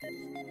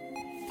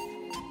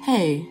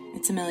Hey,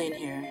 it's a Million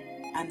here.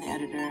 I'm the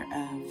editor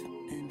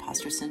of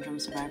Imposter Syndrome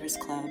Survivors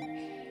Club,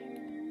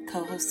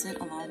 co-hosted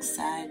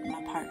alongside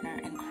my partner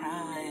in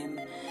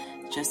crime,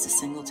 Justice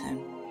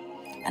Singleton.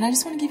 And I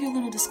just want to give you a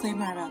little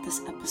disclaimer about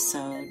this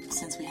episode,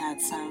 since we had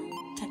some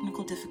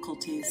technical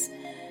difficulties,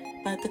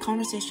 but the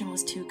conversation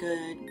was too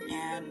good,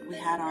 and we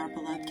had our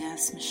beloved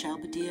guest, Michelle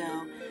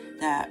Badillo,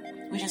 that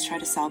we just tried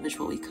to salvage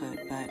what we could,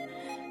 but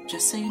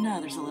just so you know,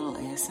 there's a little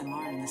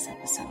ASMR in this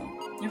episode.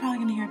 You're probably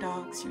going to hear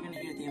dogs, you're going to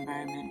hear the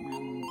environment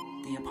around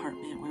the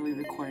apartment where we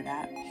recorded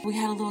at. We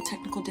had a little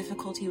technical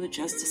difficulty with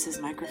Justice's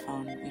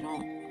microphone. We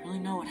don't really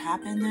know what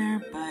happened there,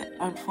 but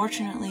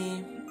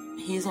unfortunately,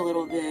 he's a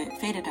little bit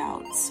faded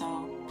out,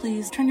 so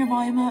please turn your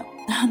volume up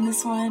on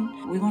this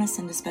one. We want to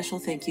send a special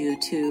thank you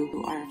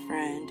to our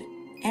friend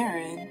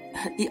Erin,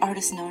 the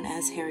artist known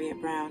as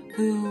Harriet Brown,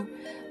 who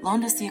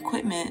loaned us the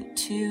equipment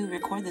to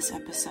record this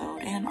episode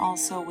and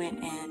also went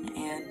in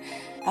and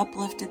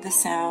uplifted the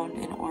sound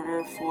in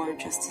order for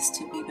Justice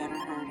to be better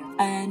heard.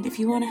 And if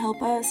you want to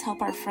help us,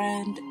 help our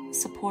friend,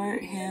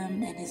 support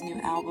him and his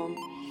new album,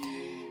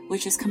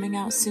 which is coming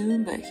out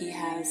soon, but he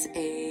has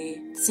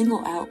a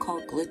single out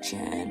called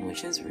Glitchin',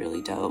 which is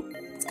really dope.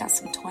 It's got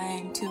some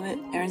twang to it.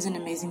 Erin's an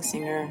amazing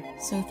singer.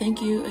 So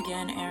thank you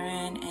again,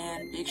 Erin,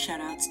 and big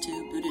shout outs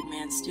to Booted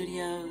Man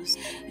Studios.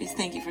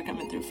 Thank you for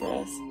coming through for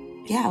us.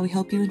 Yeah, we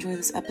hope you enjoy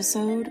this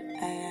episode,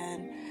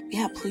 and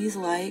yeah, please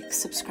like,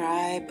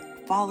 subscribe,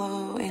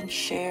 follow, and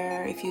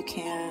share if you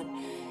can.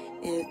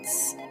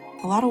 It's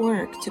a lot of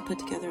work to put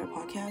together a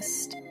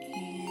podcast,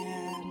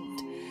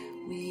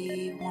 and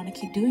we want to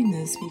keep doing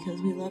this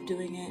because we love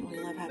doing it and we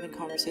love having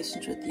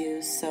conversations with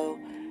you. So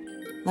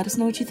let us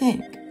know what you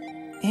think.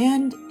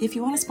 And if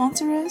you want to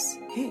sponsor us,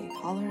 hey,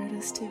 holler at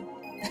us too.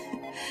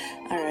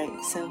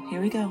 Alright, so here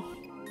we go.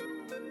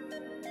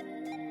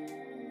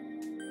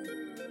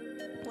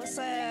 What's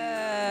up?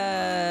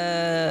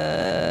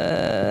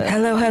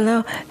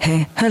 Hello.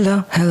 Hey,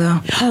 hello.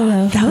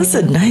 That was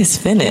a nice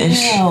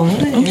finish. Yeah,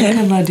 what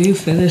can I do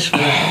finish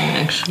with,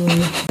 actually?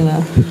 You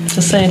know,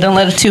 just saying, don't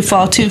let it too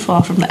fall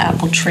from the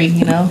apple tree,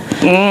 you know?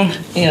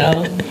 You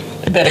know,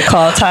 better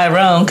call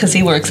Tyrone, because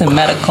he works in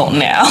medical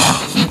now.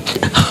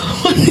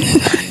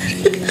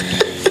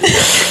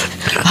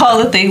 All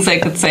the things I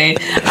could say.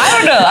 I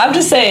don't know. I'm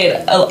just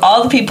saying,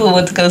 all the people who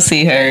went to go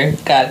see her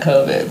got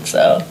COVID.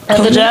 So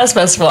at the jazz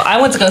festival,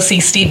 I went to go see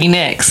Stevie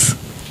Nicks,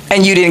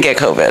 and you didn't get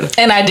COVID.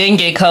 And I didn't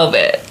get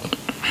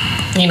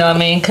COVID. You know what I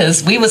mean?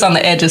 Because we was on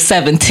the edge of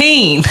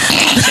 17.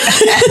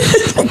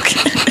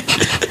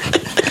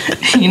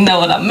 You know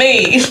what I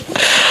mean?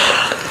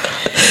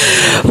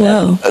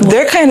 Well,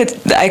 they're kind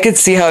of. I could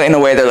see how, in a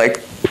way, they're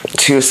like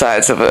two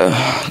sides of a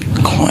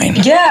coin.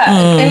 Yeah.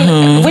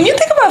 And when you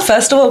think about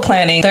festival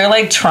planning, they're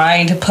like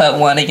trying to put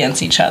one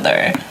against each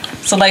other.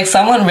 So like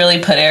someone really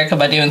put Erykah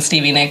Badu and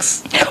Stevie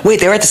Nicks. Wait,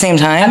 they were at the same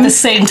time? At the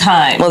same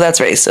time. Well, that's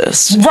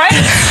racist. Right.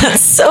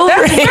 That's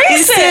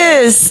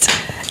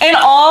racist. And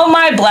all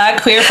my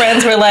black queer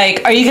friends were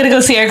like, are you going to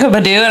go see Erykah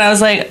Badu? And I was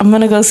like, I'm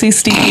going to go see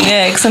Stevie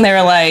Nicks. And they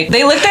were like,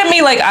 they looked at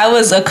me like I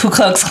was a Ku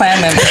Klux Klan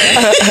member.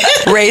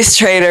 Race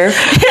traitor.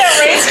 Yeah,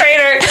 race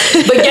traitor.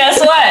 But guess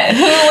what?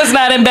 Who was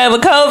not in bed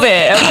with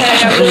COVID? Okay,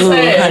 I'm just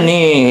saying.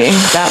 Honey,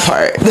 that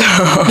part.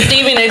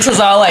 Stevie Nicks was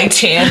all like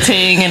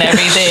chanting and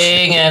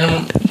everything.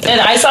 And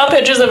I saw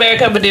pictures of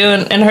Erykah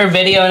Badu in her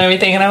video and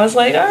everything. And I was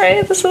like, all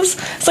right,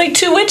 it's like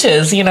two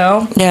witches, you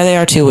know? Yeah, they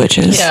are two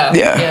witches. Yeah.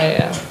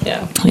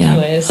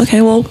 Anyways.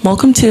 Okay, well,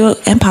 welcome to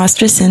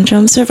Imposter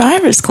Syndrome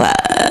Survivors Club.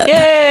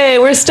 Yay,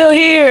 we're still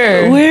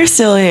here. We're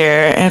still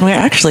here, and we're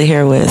actually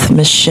here with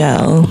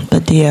Michelle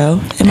Badillo.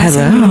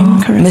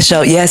 Hello.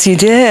 Michelle, yes, you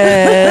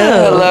did.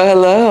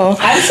 Hello.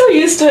 I'm so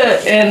used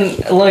to in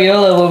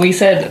Loyola when we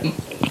said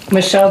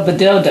Michelle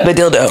Badillo.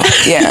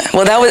 Yeah.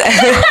 Well, that was,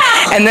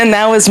 and then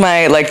that was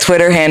my like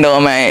Twitter handle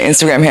and my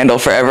Instagram handle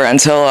forever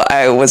until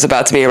I was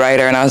about to be a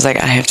writer, and I was like,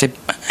 I have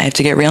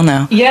to get real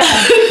now. Yeah.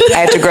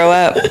 I have to grow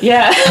up.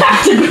 Yeah, I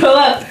have to grow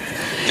up.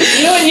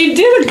 You know, you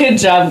did a good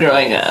job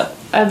growing up.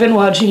 I've been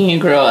watching you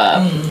grow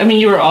up. I mean,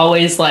 you were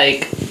always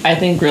like, I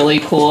think, really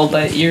cool,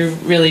 but you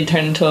really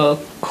turned into a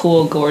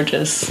cool,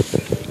 gorgeous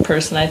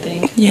person, I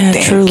think. Yeah,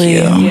 Thank truly.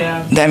 You.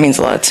 Yeah. That means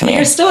a lot to me.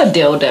 You're still a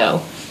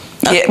dildo.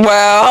 Yeah,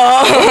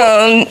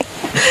 well,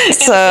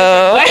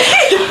 so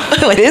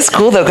it is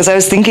cool though, because I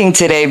was thinking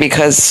today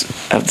because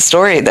of the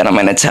story that I'm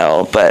going to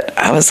tell, but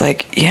I was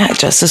like, yeah,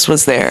 Justice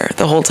was there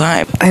the whole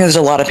time. I think there's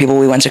a lot of people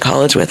we went to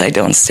college with I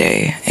don't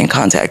stay in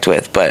contact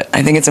with, but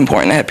I think it's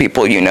important to have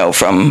people you know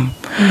from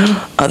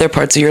other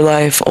parts of your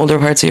life, older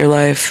parts of your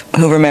life,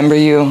 who remember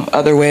you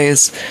other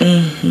ways.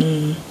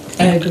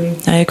 I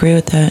agree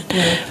with that.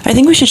 Yeah. I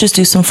think we should just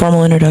do some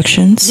formal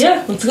introductions.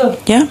 Yeah, let's go.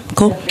 Yeah,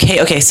 cool.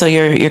 Okay, so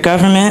your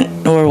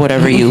government or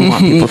whatever you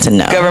want people to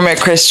know. Government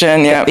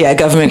Christian, yeah. Yeah,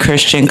 government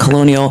Christian,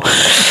 colonial.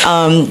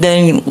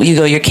 Then you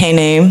go your K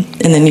name,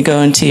 and then you go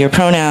into your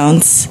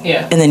pronouns.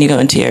 Yeah. And then you go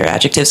into your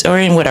adjectives, or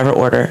in whatever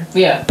order.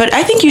 Yeah. But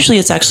I think usually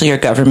it's actually your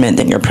government,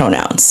 then your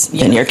pronouns,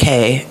 then your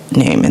K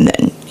name, and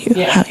then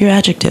your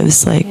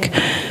adjectives. Like,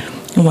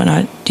 and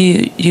whatnot.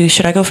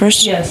 Should I go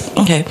first? Yes.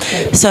 Okay.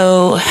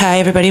 So, hi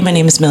everybody. My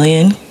name is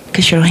Million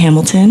Kashiro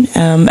Hamilton,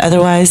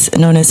 otherwise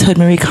known as Hood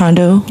Marie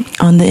Kondo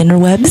on the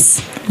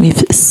interwebs. We've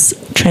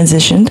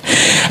transitioned.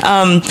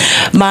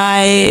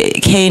 My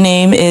K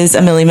name is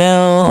Amelie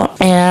Mill,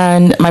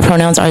 and my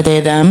pronouns are they,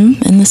 them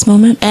in this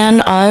moment.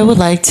 And I would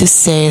like to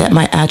say that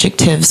my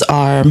adjectives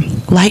are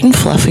light and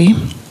fluffy.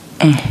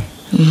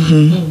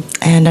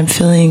 And I'm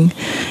feeling,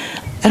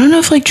 I don't know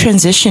if like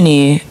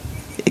transition-y,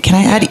 can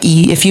I add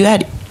E? If you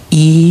add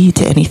E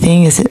to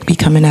anything, is it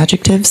becoming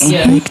adjectives?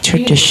 Yeah. Like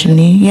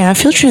tradition-y? Yeah, I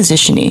feel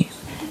transition-y.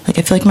 Like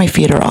I feel like my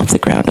feet are off the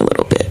ground a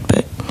little bit,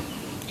 but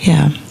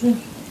yeah.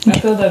 I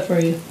feel that for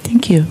you.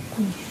 Thank you.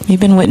 You've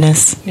been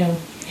witness. Yeah.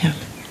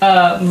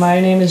 Yeah.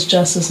 My name is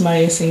Justice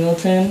Maya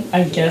Singleton.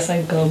 I guess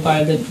I go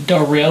by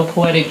the real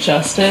Poetic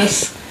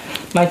Justice.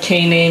 My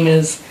K name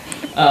is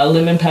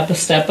Lemon Pepper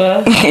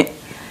Steppa.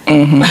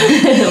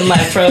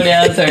 My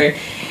pronouns are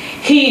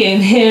he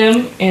and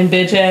him and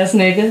bitch ass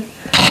nigga.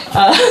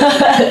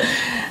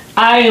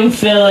 I am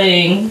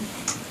feeling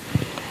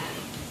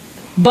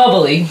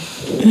bubbly.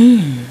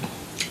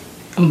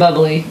 I'm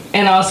bubbly.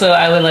 And also,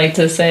 I would like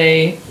to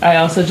say, I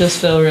also just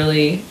feel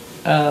really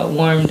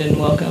warmed and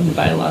welcomed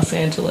by Los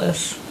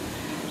Angeles.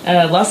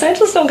 Los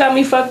Angeles don't got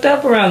me fucked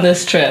up around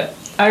this trip.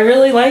 I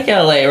really like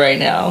LA right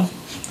now.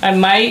 I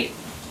might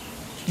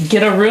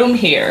get a room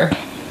here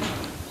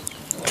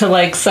to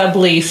like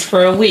sublease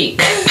for a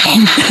week.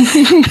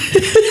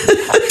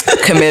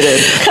 Committed.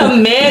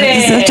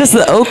 Is that just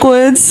the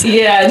Oakwoods?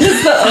 Yeah,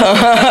 just the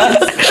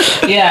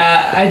Oakwoods.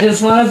 Yeah, I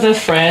just want to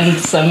befriend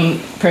some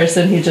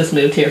person who just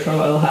moved here from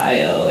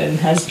Ohio and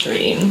has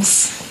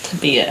dreams to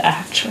be an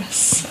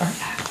actress or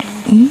actor.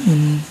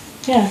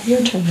 Yeah,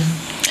 your turn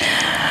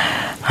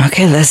now.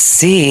 Okay, let's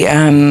see.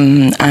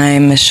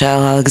 I'm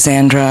Michelle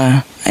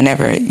Alexandra. I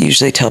never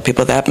usually tell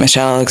people that.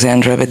 Michelle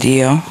Alexandra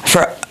Badillo.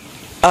 For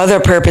other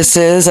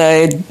purposes,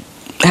 I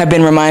have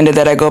been reminded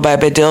that I go by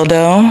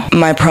Badillo.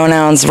 My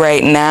pronouns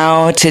right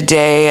now,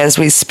 today, as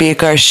we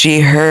speak, are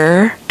she,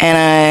 her.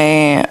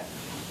 And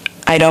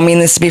I don't mean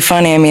this to be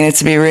funny. I mean it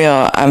to be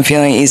real. I'm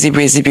feeling easy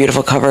breezy,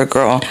 beautiful cover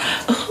girl.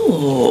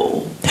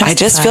 Oh. I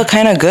just feel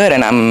kind of good,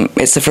 and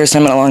it's the first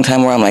time in a long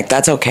time where I'm like,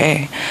 that's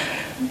okay.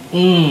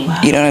 Wow.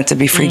 You don't have to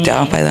be freaked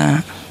out by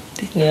that.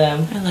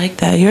 Yeah. I like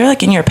that. You're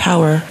like in your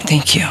power.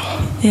 Thank you.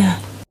 Yeah.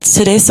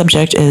 Today's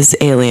subject is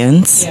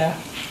aliens. Yeah.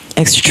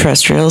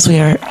 Extraterrestrials. We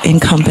are in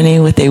company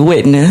with a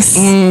witness.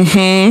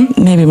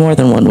 Maybe more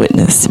than one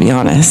witness, to be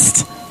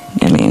honest.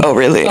 I mean, Oh,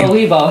 really? Oh,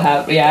 we've all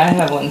have. Yeah, I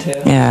have one too.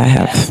 yeah,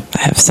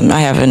 I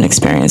have an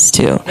experience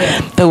too.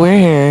 But we're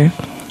here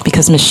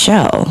because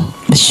Michelle,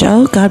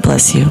 God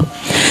bless you.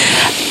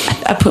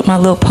 I put my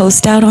little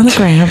post out on the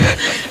gram.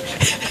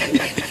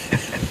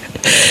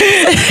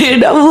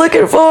 And I'm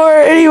looking for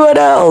anyone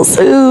else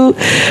who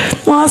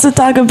wants to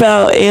talk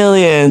about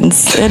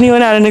aliens.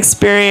 Anyone had an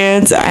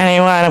experience?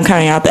 Anyone? I'm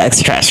coming out the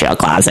extraterrestrial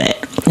closet.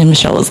 And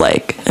Michelle was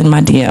like, in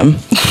my DM.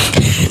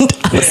 And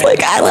I was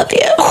like, I love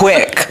you.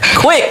 Quick.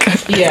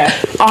 Yeah.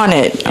 On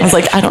it. I was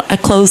like, I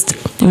closed.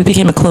 It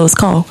became a closed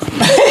call.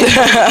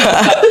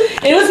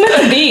 It was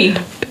meant to be.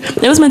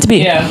 It was meant to be.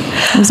 Yeah.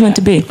 It was meant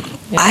to be.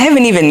 I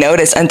haven't even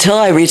noticed, until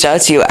I reached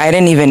out to you, I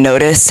didn't even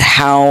notice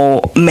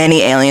how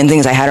many alien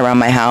things I had around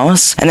my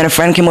house. And then a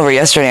friend came over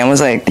yesterday and was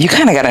like, you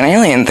kind of got an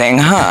alien thing,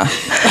 huh?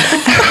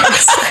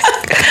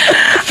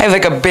 I have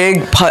like a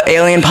big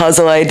alien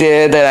puzzle I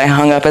did that I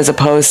hung up as a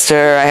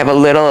poster. I have a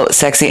little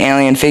sexy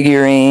alien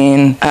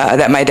figurine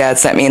that my dad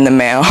sent me in the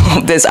mail.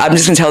 I'm just going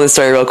to tell this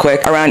story real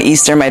quick. Around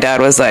Easter, my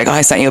dad was like, oh,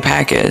 I sent you a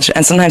package.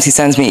 And sometimes he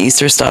sends me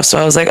Easter stuff. So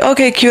I was like,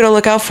 okay, cute, I'll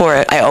look out for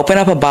it. I open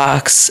up a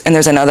box, and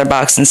there's another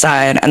box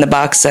inside, and the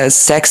box says,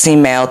 sexy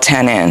male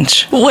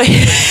 10-inch.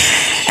 Wait.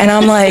 And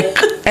I'm like,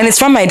 and it's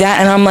from my dad,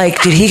 and I'm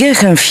like, did he get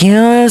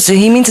confused? Did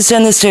he mean to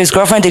send this to his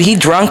girlfriend? Did he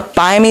drunk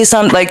buy me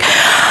something? Like,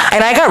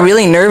 and I got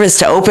really nervous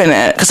to open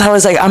it, because I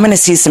was like, I'm gonna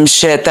see some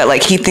shit that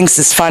like he thinks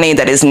is funny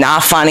that is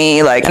not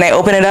funny. Like, and I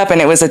opened it up, and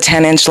it was a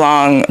 10-inch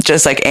long,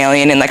 just like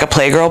alien in like a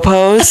Playgirl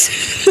pose.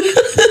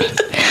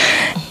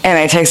 And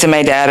I texted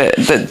my dad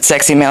the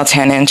sexy male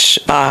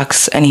 10-inch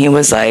box, and he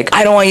was like,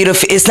 I don't want you to,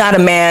 it's not a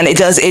man,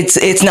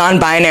 it's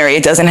non-binary,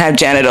 it doesn't have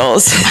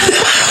genitals.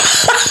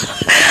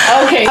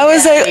 Okay. I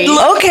was like,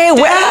 okay,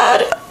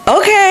 Dad.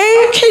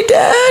 Okay,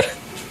 Dad.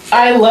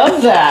 I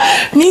love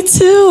that. Me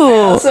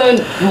too. So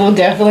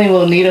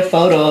we'll need a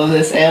photo of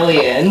this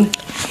alien.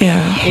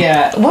 Yeah.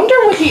 Yeah. Wonder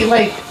what he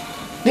like.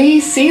 Did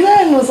he see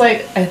that and was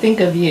like, I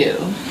think of you?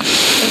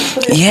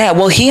 Yeah,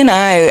 well, he and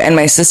I and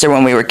my sister,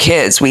 when we were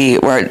kids, we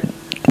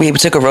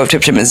took a road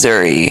trip to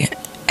Missouri,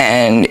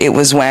 and it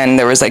was when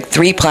there was like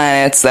 3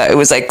 planets that it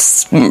was like,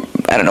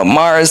 I don't know,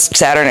 Mars,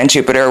 Saturn, and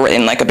Jupiter were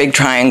in like a big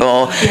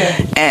triangle.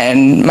 Yeah.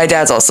 And my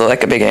dad's also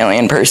like a big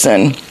alien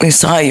person. We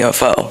saw a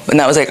UFO, and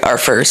that was like our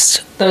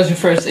first. That was your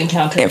first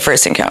encounter. Yeah,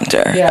 first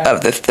encounter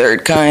of the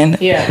third kind.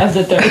 Yeah, of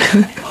the third.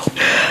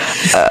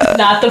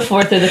 Not the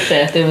fourth or the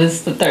fifth. It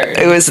was the third.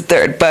 It was the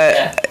third,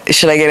 but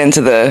Should I get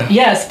into the...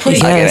 Yes,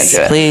 please. I'll get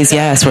into it. Please,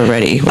 yes, we're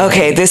ready.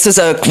 Okay, this is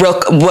a real,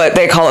 what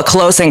they call a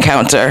close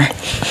encounter.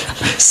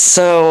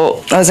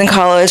 So I was in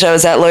college. I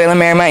was at Loyola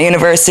Marymount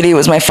University. It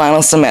was my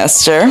final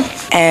semester.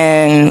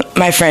 And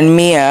my friend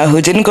Mia,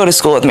 who didn't go to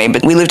school with me,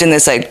 but we lived in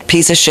this like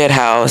piece of shit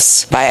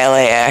house by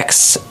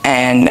LAX,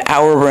 and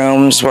our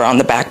rooms were on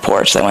the back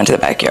porch. So I went to the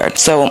backyard.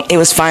 So it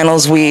was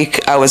finals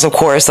week. I was, of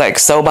course, like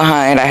so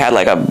behind. I had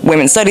like a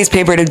women's studies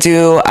paper to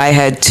do. I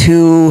had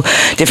 2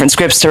 different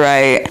scripts to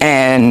write,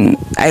 and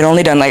I'd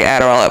only done like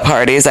Adderall at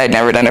parties. I'd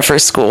never done it for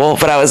school,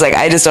 but I was like,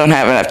 I just don't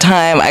have enough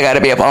time. I got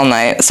to be up all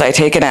night. So I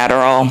take an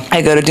Adderall.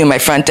 I go to do my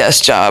front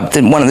desk job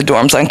in one of the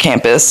dorms on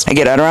campus. I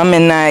get out around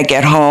midnight,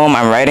 get home.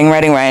 I'm writing.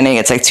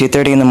 It's like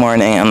 2:30 in the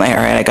morning. I'm like, all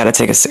right, I got to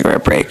take a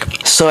cigarette break.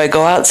 So I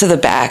go out to the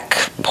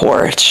back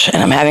porch,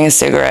 and I'm having a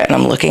cigarette, and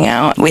I'm looking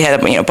out. We had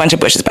a bunch of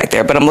bushes back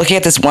there, but I'm looking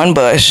at this one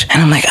bush,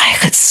 and I'm like, I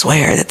could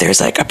swear that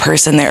there's like a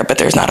person there, but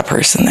there's not a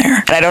person there.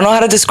 And I don't know how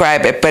to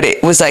describe it, but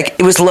it was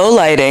low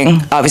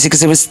lighting, obviously,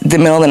 because it was the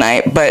middle of the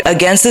night. But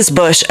against this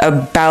bush,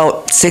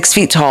 about 6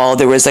 feet tall,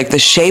 there was like the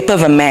shape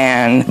of a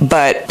man,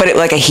 but it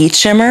like a heat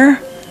shimmer.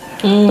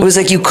 It was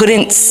like you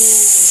couldn't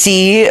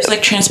see. It's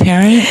like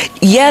transparent?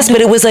 Yes,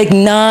 but it was like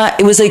not,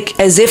 it was like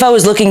as if I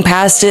was looking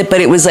past it,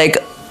 but it was like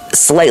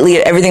slightly,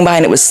 everything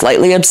behind it was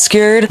slightly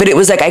obscured, but it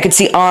was like I could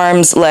see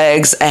arms,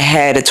 legs, a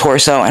head, a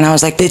torso, and I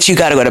was like, bitch, you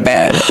gotta go to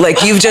bed.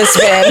 Like, you've just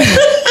been...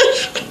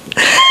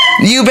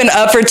 You've been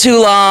up for too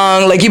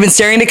long. Like, you've been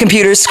staring at a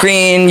computer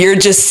screen. You're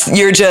just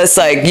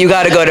like, you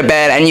got to go to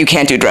bed and you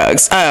can't do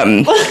drugs.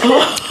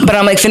 But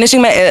I'm like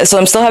finishing so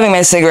I'm still having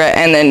my cigarette.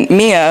 And then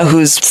Mia,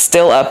 who's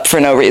still up for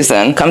no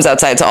reason, comes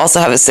outside to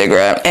also have a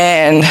cigarette.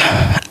 And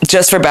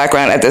just for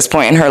background, at this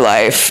point in her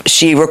life,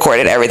 she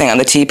recorded everything on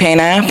the T-Pain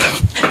app.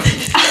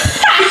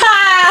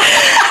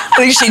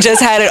 Like, she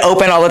just had it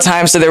open all the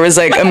time, so there was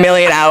like a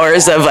million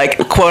hours of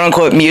like quote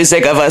unquote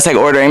music of us like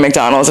ordering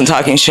McDonald's and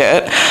talking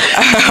shit.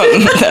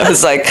 That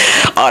was like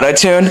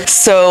auto-tune.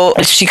 So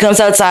she comes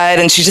outside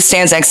and she just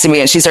stands next to me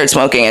and she starts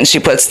smoking, and she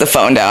puts the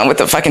phone down with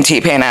the fucking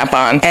T-Pain app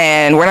on,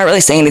 and we're not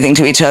really saying anything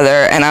to each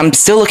other, and I'm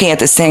still looking at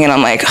this thing, and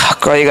I'm like, oh,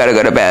 girl, you gotta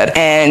go to bed.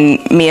 And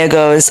Mia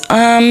goes,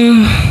 are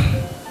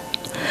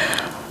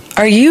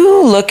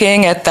you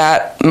looking at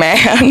that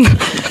man?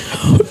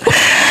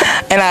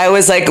 And I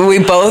was like,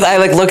 I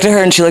like looked at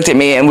her and she looked at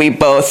me, and we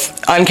both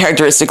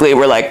uncharacteristically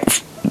were like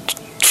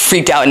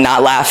freaked out and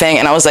not laughing.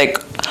 And I was like,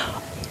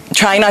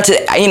 trying not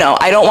to,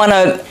 I don't want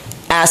to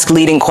ask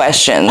leading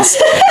questions.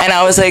 And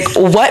I was like,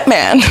 what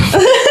man?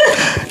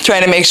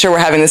 Trying to make sure we're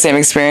having the same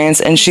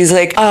experience. And she's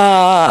like,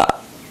 I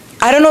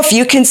don't know if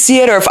you can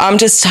see it or if I'm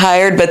just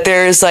tired, but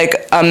there's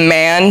like a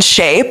man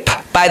shape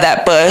by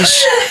that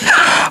bush,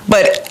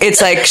 but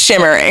it's like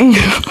shimmering.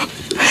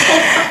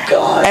 Oh,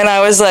 God. And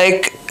I was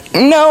like,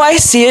 no, I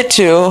see it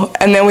too.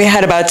 And then we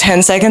had about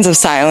 10 seconds of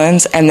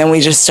silence, and then we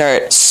just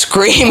start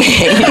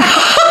screaming.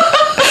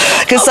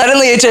 Because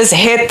suddenly it just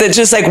hit that,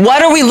 just like,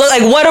 what are we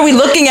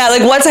looking at?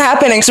 Like, what's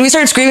happening? So we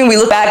start screaming, we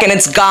look back and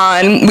it's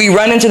gone. We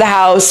run into the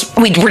house.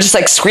 We're just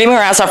like screaming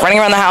our ass off, running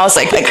around the house.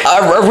 Like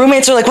our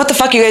roommates are like, what the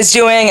fuck are you guys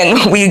doing?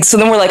 And so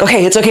then we're like,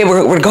 okay, it's okay.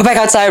 We're gonna go back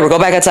outside.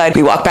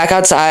 We walk back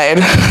outside.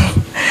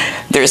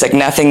 There's like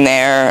nothing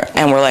there.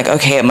 And we're like,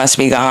 okay, it must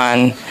be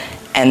gone.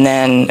 And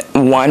then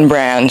one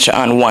branch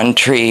on one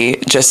tree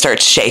just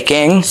starts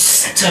shaking.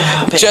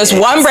 Stop it. Just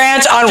one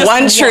branch on just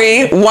one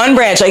tree. One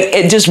branch,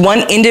 just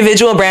one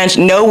individual branch,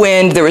 no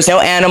wind, there was no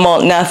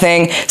animal,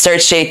 nothing,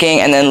 starts shaking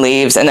and then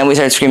leaves. And then we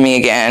start screaming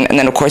again. And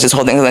then, of course, this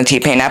whole thing was on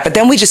T-Pain app. But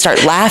then we just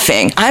start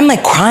laughing. I'm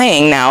like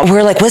crying now.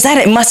 We're like,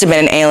 it must have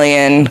been an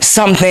alien,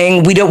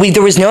 something.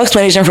 There was no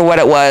explanation for what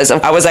it was.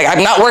 I was like,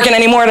 I'm not working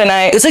anymore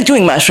tonight. It's like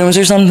doing mushrooms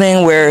or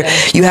something where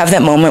you have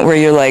that moment where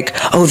you're like,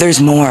 oh,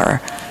 there's more.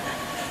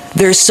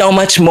 There's so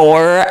much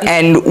more,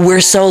 and we're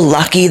so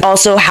lucky.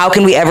 Also, how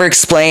can we ever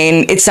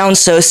explain? It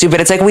sounds so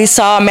stupid. It's like, we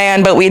saw a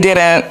man, but we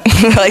didn't.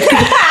 Like,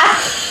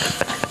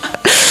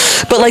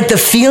 but like the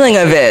feeling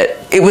of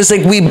it was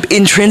like we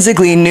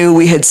intrinsically knew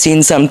we had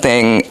seen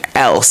something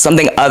else,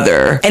 something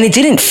other. And it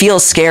didn't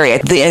feel scary.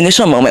 The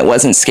initial moment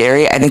wasn't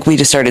scary. I think we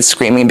just started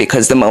screaming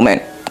because the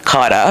moment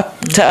caught up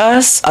to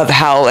us of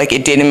how like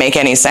it didn't make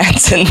any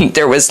sense and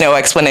there was no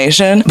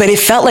explanation, but it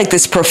felt like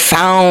this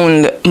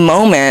profound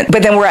moment.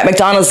 But then we're at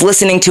McDonald's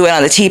listening to it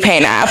on the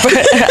T-Pain app. And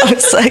I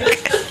was like,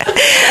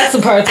 that's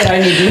the part that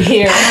I need to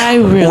hear. I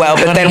really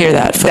but then hear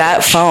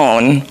that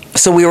phone.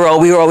 So we were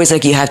always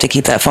like, you have to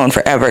keep that phone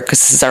forever because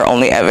this is our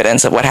only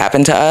evidence of what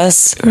happened to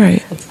us.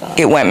 Right.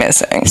 It went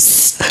missing.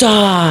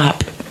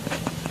 Stop.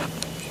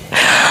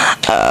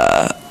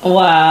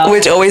 Wow.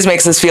 Which always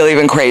makes us feel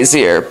even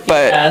crazier.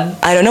 But yeah.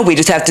 I don't know. We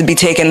just have to be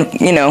taken,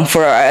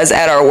 as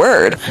at our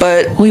word.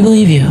 But we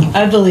believe you.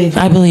 I believe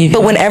you.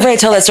 But whenever I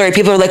tell that story,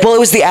 people are like, well, it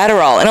was the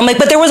Adderall. And I'm like,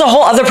 but there was a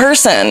whole other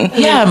person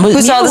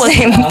who saw the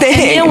same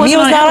thing. Mia was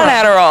not on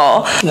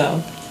Adderall.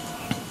 No.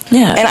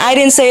 Yeah. And I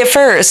didn't say it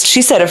first.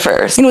 She said it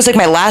first. It was like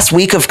my last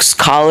week of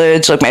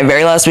college, like my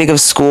very last week of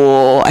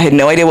school. I had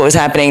no idea what was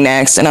happening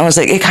next. And I was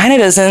like, it kind of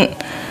doesn't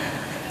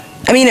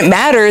I mean, it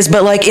matters,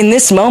 but like in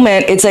this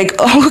moment, it's like,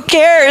 oh, who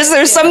cares?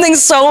 There's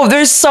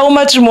so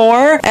much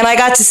more. And I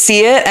got to see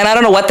it, and I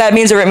don't know what that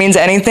means or it means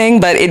anything,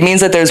 but it means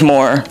that there's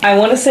more. I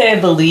want to say I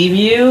believe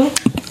you.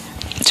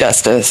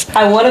 Justice.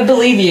 I want to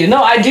believe you.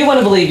 No, I do want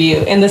to believe you,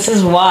 and this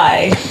is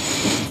why.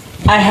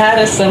 I had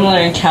a similar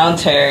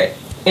encounter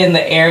in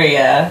the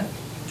area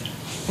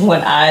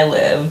when I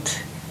lived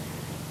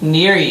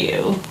near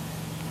you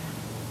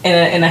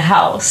in a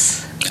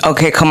house.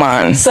 Okay, come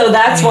on. So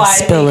that's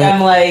why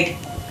I'm like,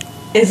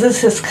 is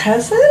this his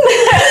cousin?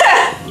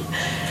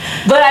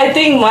 But I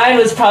think mine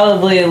was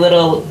probably it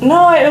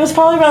was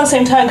probably around the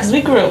same time because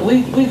we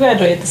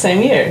graduated the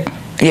same year.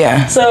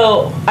 Yeah.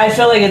 So I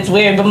feel like it's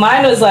weird, but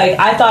mine was like,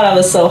 I thought I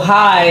was so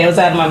high, I was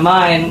out of my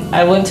mind.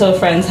 I went to a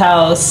friend's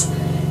house,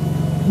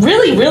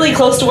 really, really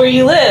close to where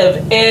you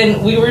live,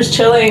 and we were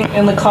chilling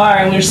in the car,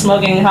 and we were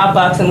smoking a hot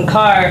box in the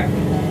car,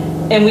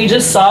 and we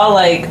just saw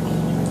like,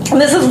 and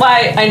this is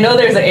why I know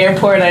there's an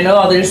airport, and I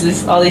know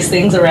there's all these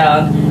things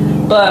around.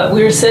 But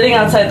we were sitting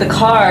outside the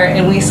car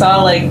and we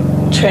saw like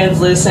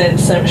translucent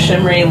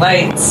shimmering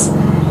lights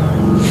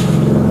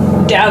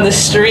down the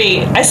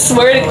street. I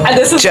swear to God,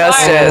 this is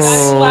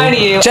Justice. I'm lying to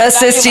you.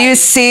 Justice, do you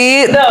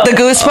see the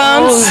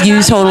goosebumps? Oh,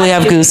 you totally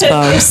have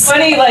goosebumps. It's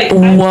funny, like,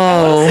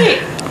 whoa.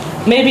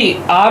 Maybe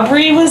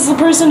Aubrey was the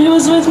person who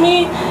was with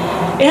me.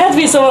 It had to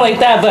be someone like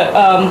that,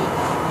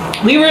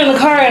 but we were in the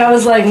car and I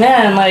was like,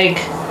 man, like,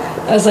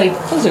 those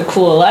are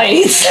cool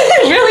lights.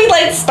 Really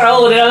like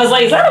stoned, and I was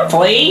like, is that a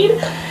plane?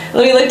 And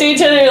we looked at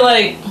each other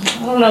like,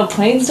 I don't know,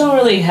 planes don't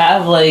really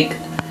have like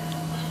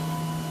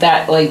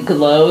that like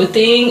glow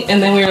thing. And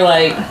then we were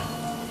like,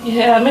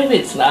 yeah, maybe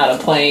it's not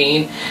a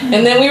plane.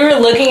 And then we were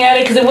looking at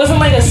it because it wasn't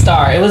like a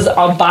star. It was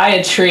by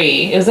a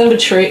tree. It was in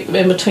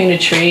between a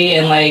tree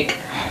and like,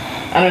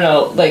 I don't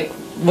know, like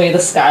way the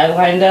sky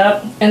lined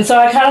up. And so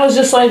I kind of was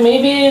just like,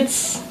 maybe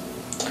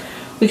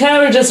we kind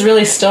of were just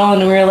really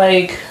stoned, and we were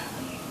like,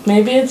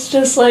 maybe it's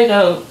just like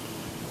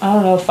I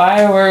don't know,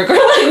 firework, or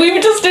like we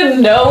just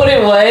didn't know what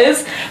it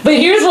was. But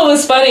here's what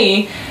was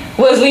funny,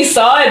 was we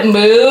saw it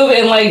move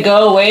and like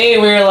go away,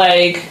 and we were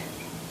like,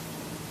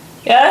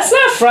 yeah, that's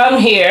not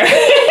from here.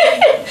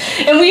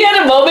 And we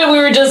had a moment we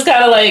were just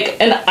kind of like,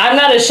 and I'm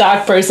not a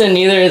shocked person,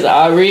 neither is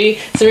Aubrey,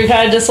 so we were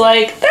kind of just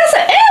like, that's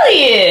an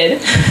alien.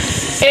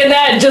 And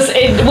that just,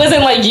 it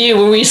wasn't like you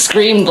where we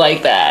screamed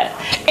like that.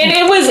 And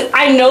it was,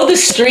 I know the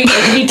street.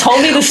 If you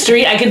told me the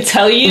street, I could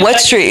tell you. What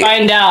street?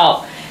 Find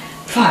out.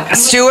 Fuck.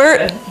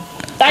 Stuart?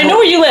 I know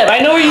where you live.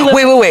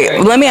 Wait.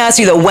 Let me ask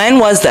you though. When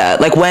was that?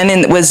 Like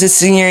was this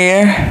senior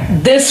year?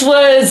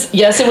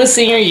 Yes, it was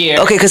senior year.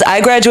 Okay, because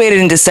I graduated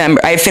in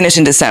December. I finished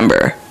in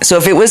December. So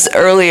if it was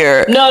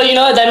earlier. No, you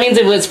know what? That means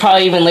it was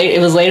probably even late. It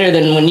was later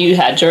than when you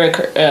had your,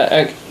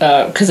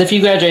 because if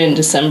you graduated in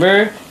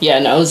December, yeah,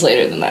 no, it was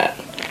later than that.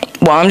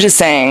 Well, I'm just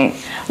saying,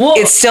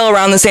 it's still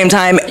around the same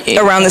time,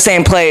 around the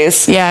same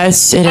place.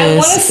 Yes, it is. I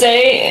want to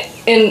say,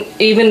 and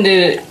even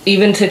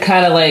to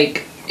kind of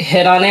like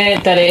hit on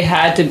it, that it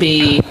had to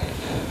be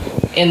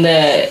in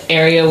the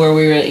area where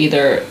we were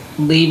either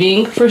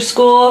leaving for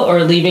school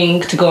or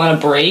leaving to go on a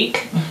break.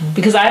 Mm-hmm.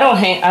 Because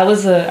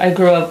I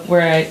grew up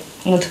where I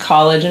went to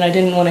college, and I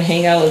didn't want to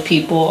hang out with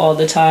people all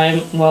the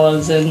time while I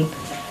was in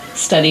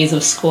studies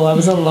of school. I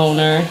was a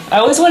loner. I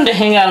always wanted to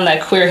hang out in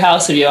that queer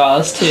house of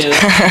y'all's too.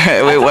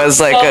 It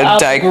was like a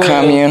dyke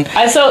commune.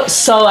 I felt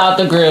so out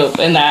the group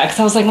in that,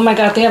 because I was like, oh my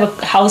god, they have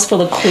a house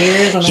full of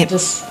queers, and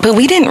But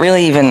we didn't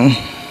really even.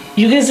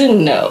 You guys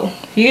didn't know.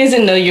 You guys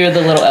didn't know you were the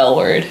little L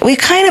word. We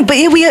kind of, but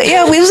it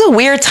was a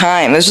weird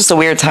time. It was just a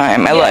weird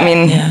time. I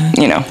mean,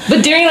 you know.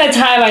 But during that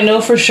time, I know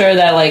for sure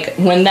that like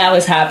when that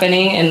was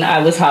happening, and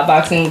I was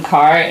hotboxing the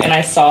car, and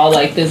I saw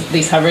like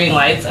these hovering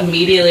lights,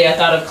 immediately I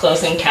thought of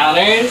Close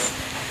Encounters,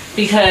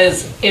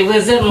 because it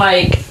wasn't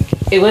like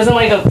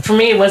for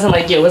me, it wasn't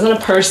like it wasn't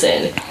a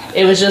person.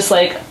 It was just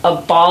like a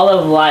ball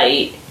of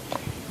light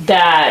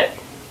that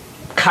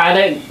kind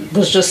of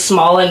was just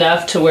small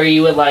enough to where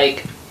you would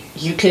like,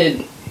 you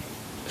could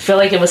feel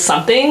like it was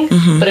something,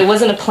 mm-hmm. but it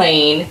wasn't a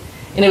plane,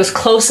 and it was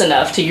close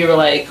enough to you were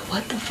like,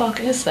 what the fuck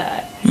is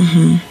that?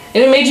 Mm-hmm.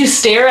 And it made you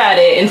stare at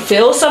it and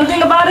feel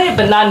something about it,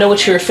 but not know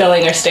what you were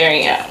feeling or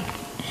staring at.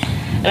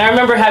 And I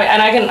remember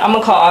I'm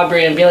gonna call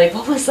Aubrey and be like,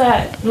 what was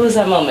that? What was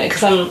that moment?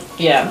 Because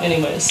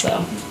anyways,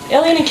 so.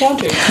 Alien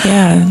encounters.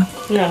 Yeah.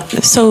 Yeah.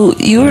 So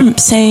you were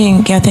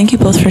saying, thank you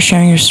both for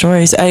sharing your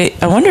stories. I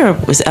wonder,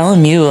 was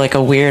LMU like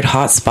a weird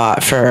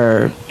hotspot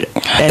for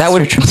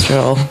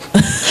extraterrestrial?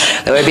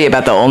 That would be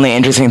about the only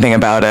interesting thing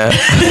about it.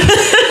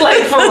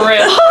 Like, for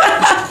real.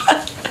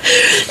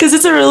 Because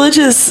it's a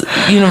religious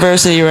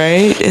university,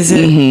 right? Is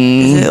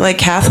it like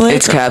Catholic?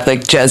 It's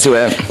Catholic,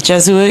 Jesuit.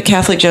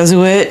 Catholic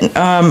Jesuit.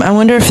 I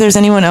wonder if there's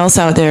anyone else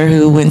out there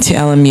who went to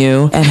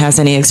LMU and has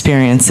any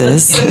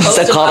experiences. It's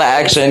a call to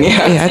action,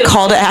 yeah.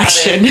 Call to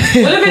action. What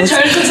if it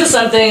turns into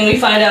something and we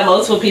find out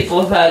multiple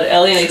people have had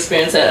alien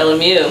experience at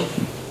LMU?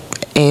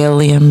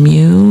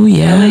 ALMU,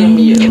 yeah.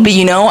 LMU. But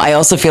I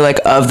also feel like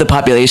of the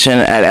population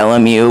at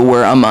LMU,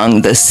 we're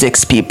among the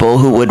 6 people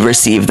who would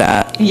receive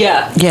that.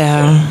 Yeah.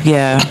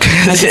 Yeah.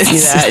 I can see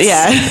that.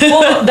 Yeah.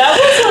 Well, that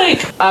was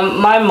like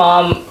my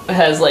mom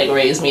has like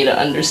raised me to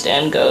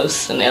understand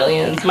ghosts and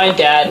aliens. My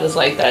dad was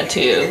like that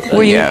too.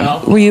 Were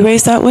you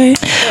raised that way?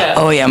 Yeah.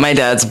 Oh yeah, my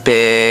dad's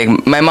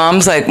big. My mom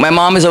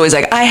is always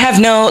like, I have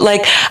no,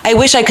 like, I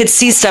wish I could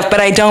see stuff, but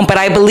I don't, but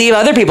I believe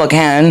other people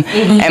can.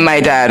 Mm-hmm. And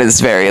my dad is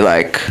very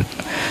like,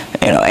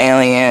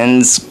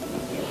 aliens,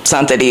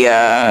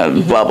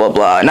 Santeria, blah, blah,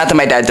 blah. Not that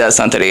my dad does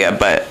Santeria,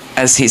 but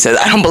as he says,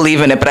 I don't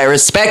believe in it, but I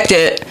respect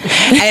it.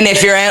 And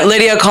if your Aunt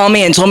Lydia called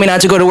me and told me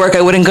not to go to work,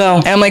 I wouldn't go.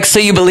 And I'm like, so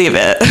you believe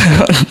it?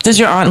 Does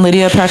your Aunt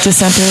Lydia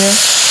practice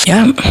Santeria?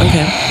 Yeah.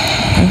 Okay.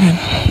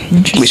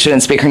 We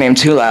shouldn't speak her name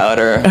too loud,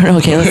 or...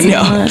 Okay,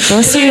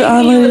 let's see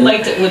Aunt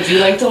Lydia. Would you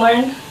like to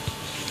learn?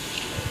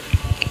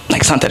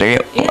 Like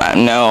Santeria?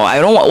 No, I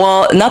don't.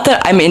 Well, not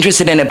that I'm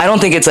interested in it. I don't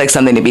think it's like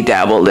something to be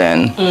dabbled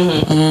in.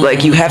 Mm-hmm.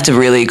 Like you have to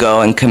really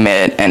go and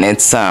commit, and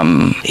it's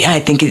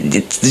I think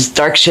it's there's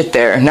dark shit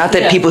there. Not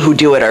that people who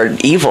do it are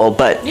evil,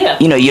 but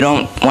you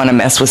don't want to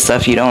mess with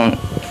stuff you don't.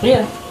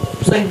 Yeah,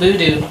 it's like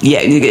voodoo.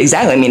 Yeah,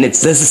 exactly. I mean, it's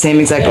the same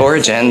exact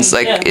origins.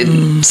 Like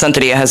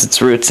Santeria has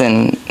its roots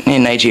in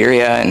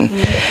Nigeria, and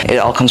it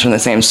all comes from the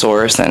same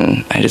source.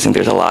 And I just think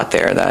there's a lot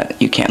there that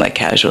you can't like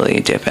casually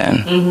dip in.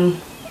 Mm-hmm.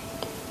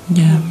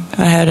 Yeah,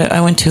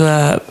 I went to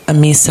a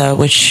misa,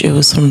 which it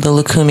was from the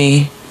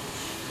Lukumi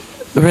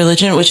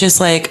religion, which is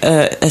like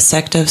a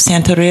sect of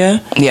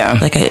Santeria. Yeah,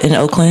 like in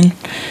Oakland.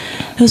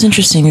 It was an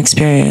interesting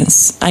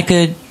experience. I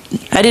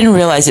didn't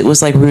realize it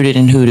was like rooted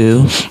in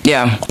hoodoo.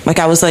 Yeah, like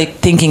I was like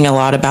thinking a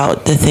lot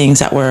about the things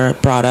that were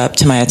brought up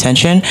to my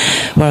attention,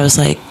 where I was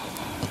like,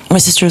 my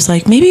sister was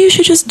like, maybe you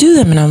should just do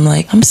them. And I'm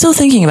like, I'm still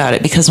thinking about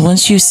it, because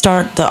once you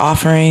start the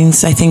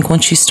offerings, I think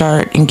once you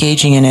start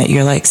engaging in it,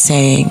 you're like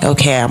saying,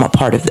 okay, I'm a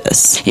part of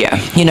this.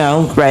 Yeah.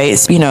 Right?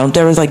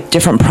 There was like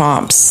different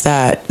prompts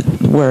that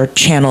were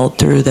channeled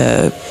through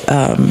the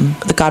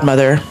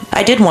godmother.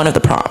 I did one of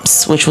the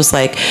prompts, which was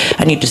like,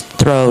 I need to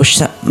throw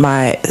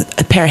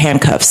a pair of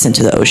handcuffs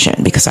into the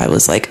ocean because I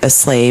was like a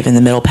slave in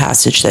the Middle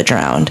Passage that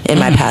drowned in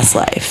my past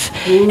life.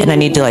 And I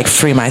need to like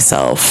free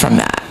myself from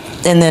that.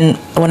 And then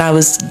when I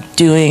was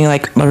doing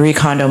like a Marie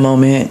Kondo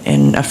moment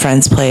in a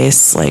friend's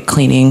place, like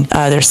cleaning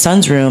their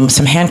son's room,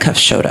 some handcuffs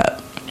showed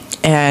up.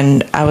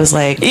 And I was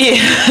like,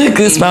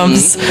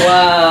 goosebumps.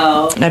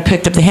 Wow. And I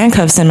picked up the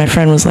handcuffs and my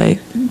friend was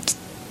like,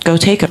 go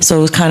take them. So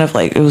it was kind of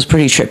like, it was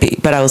pretty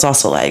trippy. But I was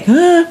also like,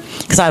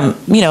 because I'm,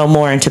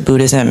 more into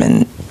Buddhism.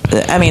 And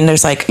I mean,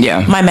 there's like,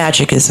 my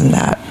magic is in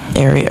that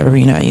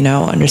arena,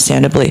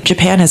 understandably.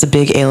 Japan has a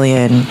big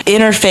alien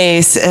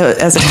interface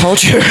as a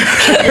culture.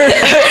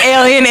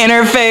 Alien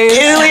interface.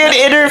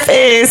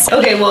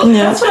 Okay, well,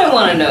 that's what I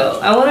want to know.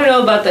 I want to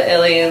know about the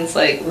aliens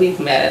like we've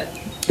met.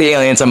 The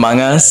aliens among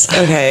us.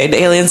 Okay, the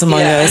aliens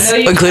among us,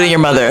 including your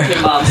mother.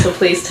 Your mom, so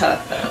please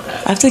talk about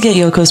that. I have to get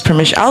Yoko's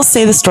permission. I'll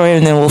say the story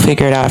and then we'll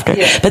figure it out after.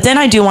 Yeah. But then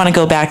I do want to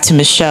go back to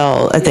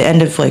Michelle at the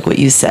end of like what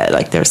you said.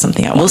 Like there's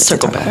something I want to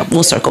circle back.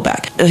 We'll circle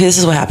back. This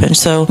is what happened.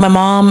 So my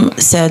mom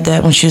said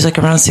that when she was like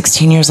around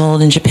 16 years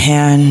old in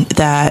Japan,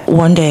 that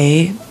one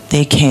day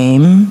they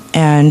came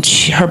and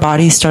her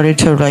body started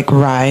to like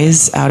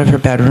rise out of her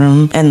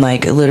bedroom and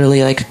like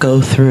literally like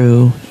go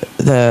through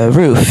the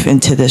roof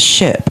into this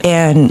ship.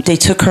 And they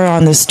took her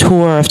on this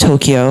tour of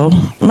Tokyo.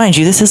 Mind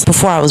you, this is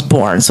before I was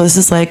born. So this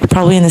is like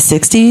probably in the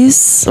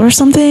 60s or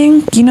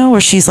something,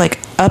 where she's like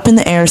up in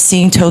the air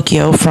seeing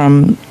Tokyo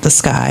from the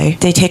sky.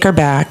 They take her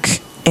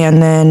back.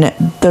 And then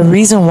the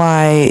reason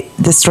why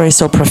this story is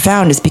so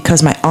profound is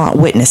because my aunt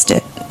witnessed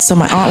it. So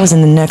my aunt was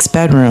in the next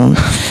bedroom,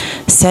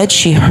 said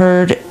she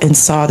heard and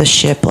saw the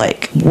ship.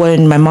 Like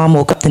when my mom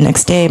woke up the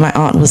next day,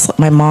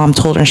 my mom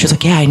told her, and she was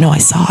like, yeah, I know, I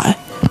saw it.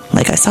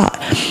 Like I saw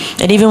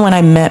it. And even when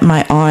I met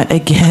my aunt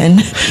again,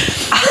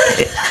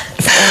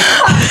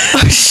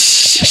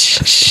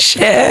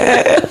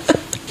 shit.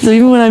 So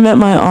even when I met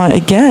my aunt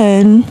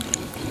again,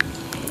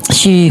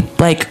 she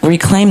like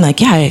reclaimed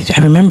like, yeah,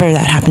 I remember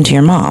that happened to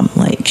your mom.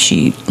 Like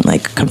she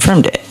like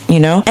confirmed it,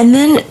 And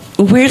then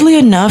weirdly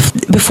enough,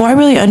 before I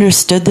really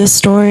understood this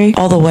story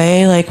all the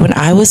way, like when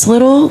I was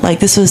little, like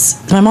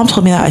my mom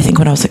told me that I think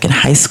when I was like in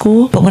high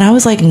school, but when I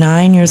was like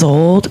 9 years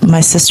old,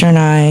 my sister and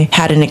I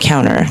had an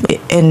encounter.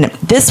 And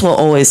this will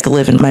always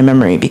live in my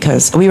memory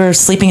because we were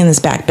sleeping in this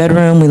back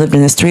bedroom. We lived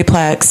in this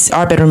 3-plex.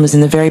 Our bedroom was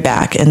in the very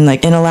back. And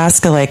like in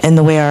Alaska, like in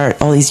the way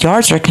all these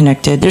yards are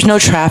connected, there's no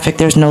traffic,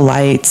 there's no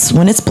lights.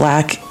 When it's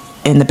black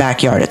in the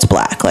backyard, it's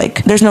black.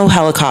 Like there's no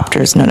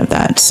helicopters, none of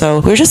that.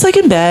 So we're just like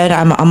in bed.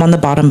 I'm on the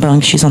bottom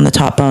bunk, she's on the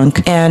top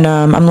bunk, and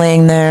I'm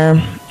laying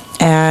there,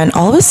 and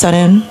all of a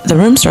sudden the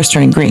room starts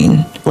turning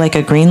green, like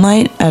a green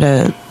light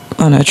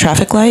on a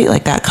traffic light,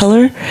 like that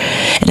color,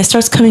 and it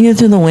starts coming in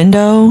through the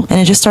window, and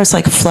it just starts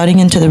like flooding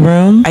into the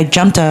room. I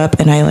jumped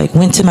up and I like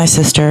went to my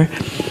sister,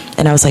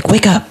 and I was like,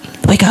 wake up,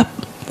 wake up,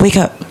 wake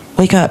up,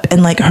 wake up.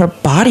 And like her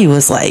body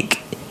was like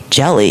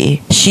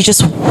jelly. She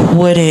just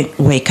wouldn't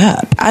wake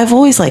up. I've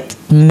always like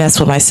messed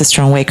with my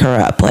sister and wake her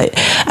up. Like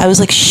I was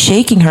like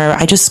shaking her.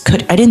 I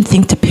didn't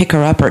think to pick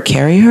her up or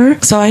carry her.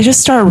 So I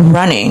just started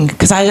running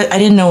because I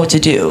didn't know what to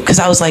do. Because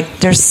I was like,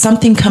 there's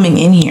something coming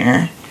in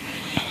here.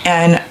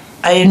 And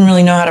I didn't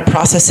really know how to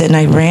process it, and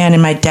I ran,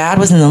 and my dad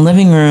was in the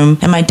living room,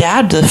 and my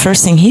dad, the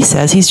first thing he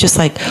says, he's just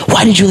like,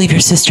 why did you leave your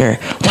sister?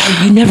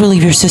 Why you never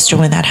leave your sister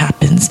when that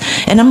happens?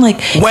 And I'm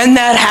like, when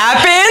that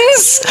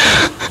happens?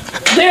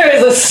 There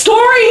is a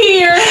story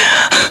here.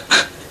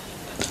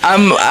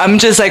 I'm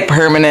just like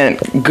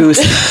permanent goose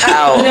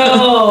out.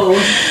 No.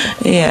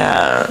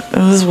 Yeah, it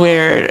was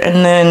weird.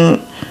 And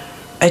then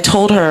I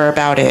told her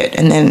about it,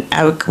 and then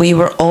we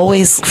were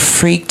always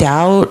freaked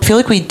out. I feel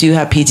like we do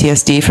have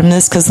PTSD from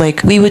this because,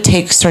 like, we would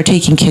start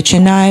taking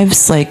kitchen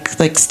knives, like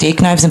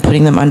steak knives, and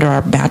putting them under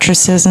our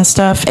mattresses and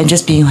stuff, and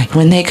just being like,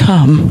 when they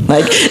come,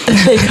 like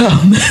they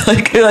come,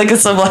 like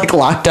it's some like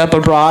locked up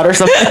abroad or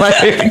something,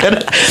 like we're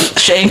gonna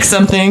shank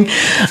something.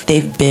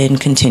 They've been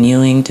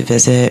continuing to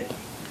visit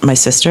my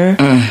sister,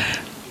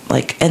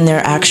 like, and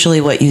they're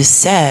actually what you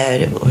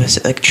said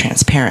was like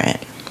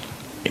transparent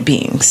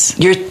beings.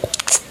 You're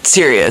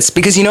serious?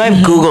 Because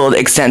I've Googled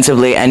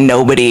extensively and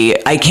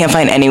I can't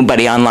find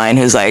anybody online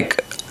who's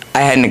like, I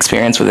had an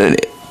experience with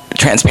a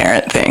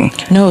transparent thing.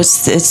 No,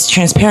 it's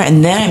transparent.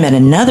 And then I met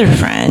another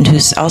friend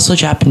who's also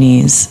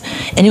Japanese,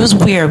 and it was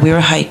weird. We were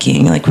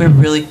hiking, like we're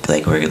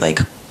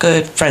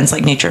good friends,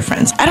 like nature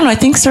friends. I don't know, I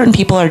think certain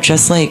people are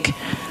just like,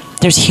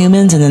 there's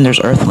humans and then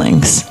there's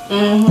earthlings.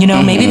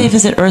 Maybe they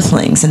visit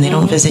earthlings and they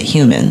don't visit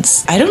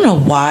humans. I don't know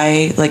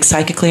why, like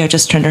psychically I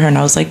just turned to her and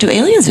I was like, do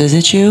aliens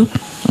visit you?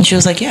 And she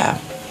was like, yeah.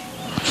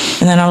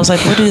 And then I was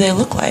like, what do they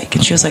look like?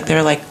 And she was like,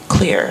 they're like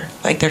clear,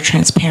 like they're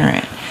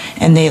transparent,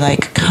 and they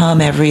like come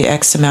every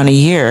X amount of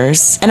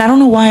years. And I don't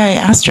know why I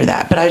asked her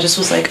that, but I just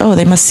was like, oh,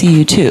 they must see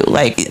you too.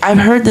 Like I've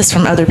heard this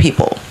from other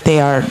people.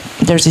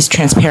 There's these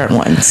transparent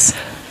ones.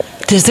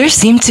 Does there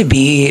seem to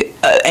be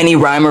any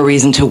rhyme or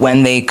reason to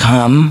when they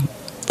come,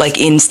 like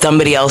in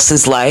somebody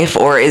else's life,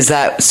 or is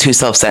that too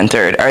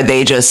self-centered? Are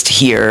they just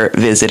here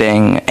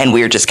visiting and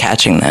we're just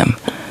catching them?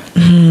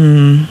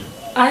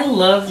 I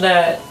love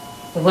that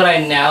what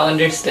I now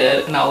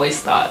understood and always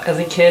thought as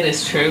a kid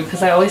is true,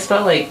 because I always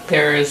felt like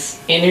there's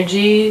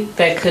energy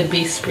that could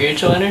be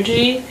spiritual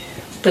energy,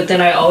 but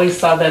then I always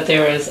thought that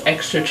there was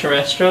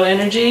extraterrestrial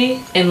energy,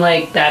 and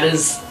like that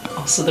is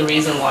also the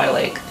reason why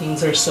like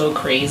things are so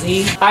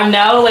crazy. I'm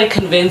now like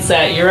convinced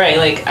that you're right.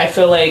 Like I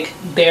feel like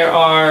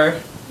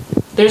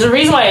there's a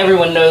reason why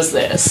everyone knows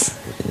this,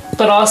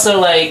 but also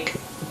like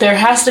there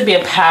has to be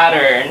a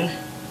pattern.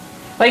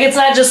 Like it's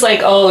not just like,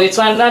 oh, it's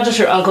not just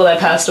your uncle that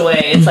passed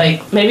away. It's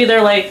like maybe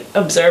they're like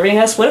observing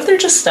us. What if they're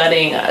just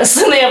studying us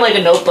and they have like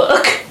a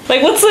notebook?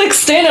 Like what's the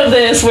extent of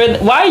this?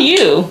 Why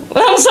you?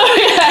 I'm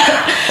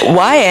sorry.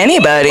 Why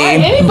anybody? Why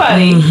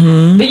anybody?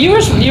 But you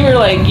were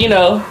like,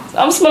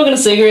 I'm smoking a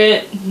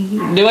cigarette,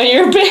 doing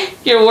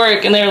your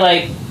work, and they're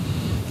like,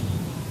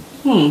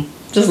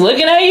 just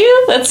looking at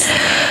you?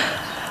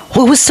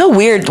 Well, it was so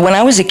weird. When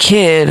I was a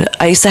kid,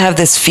 I used to have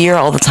this fear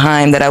all the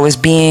time that I was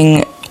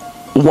being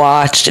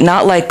watched,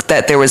 not like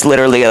that there was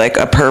literally like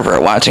a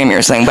pervert watching me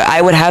or something, but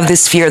I would have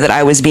this fear that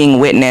I was being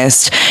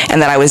witnessed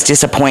and that I was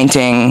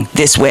disappointing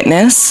this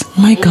witness. Oh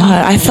my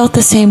God, I felt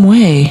the same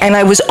way. And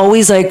I was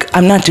always like,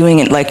 I'm not doing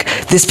it. Like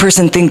this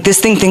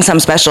thing thinks I'm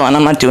special and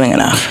I'm not doing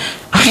enough.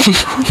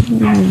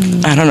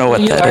 I don't know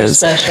what that is.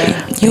 Special.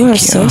 You are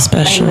so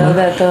special. I know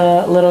that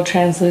the little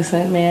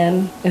translucent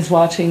man is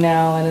watching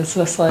now, and it's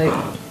just like,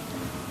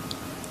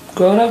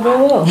 grown up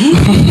real well.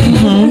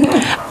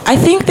 I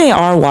think they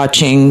are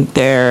watching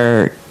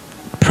their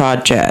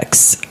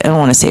projects. I don't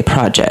want to say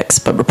projects,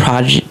 but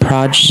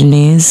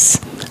progenies.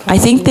 I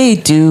think they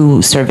do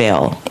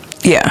surveil.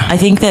 Yeah. I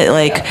think that,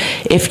 like,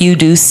 if you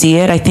do see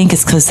it, I think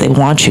it's because they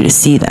want you to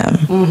see them.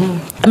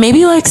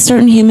 Maybe, like,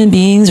 certain human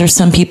beings or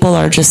some people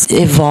are just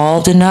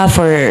evolved enough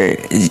or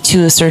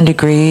to a certain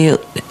degree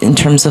in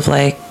terms of,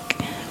 like,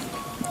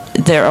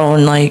 their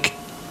own, like,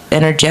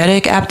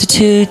 energetic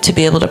aptitude to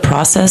be able to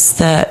process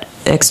that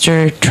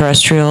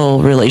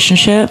extraterrestrial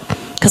relationship.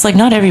 Because, like,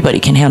 not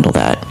everybody can handle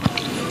that.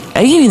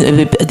 I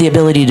think the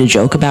ability to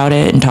joke about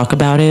it and talk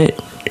about it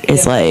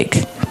is,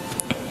 like,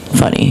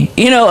 funny.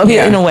 In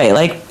a way,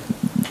 like,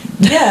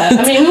 yeah,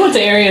 I mean, we went to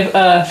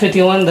Area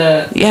 51,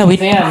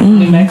 museum,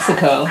 New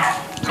Mexico,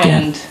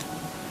 and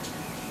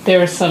there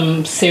was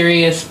some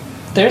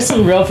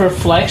real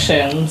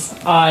reflections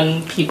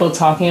on people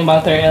talking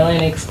about their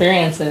alien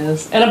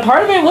experiences, and a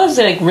part of it was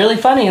like really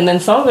funny, and then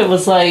some of it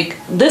was like,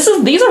 these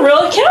are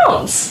real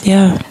accounts.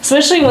 Yeah,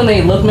 especially when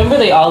they look. Remember,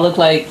 they all look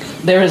like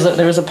there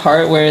was a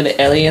part where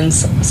the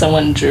aliens,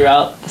 someone drew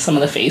out some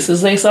of the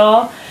faces they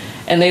saw.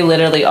 And they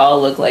literally all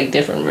look like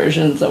different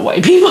versions of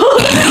white people.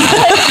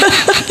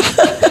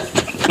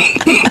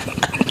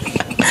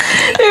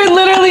 They're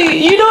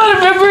literally, I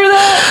remember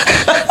that?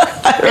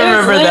 I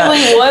remember that.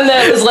 There's literally one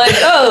that was like,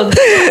 oh,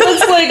 that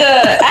looks like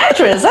an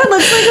actress. That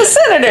looks like a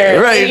senator.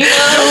 Right.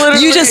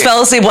 You just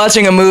fell asleep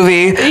watching a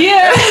movie.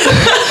 Yeah.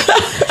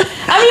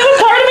 I mean,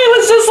 part of me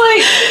was just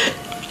like,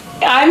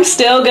 I'm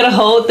still gonna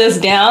hold this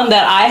down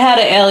that I had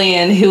an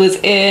alien who was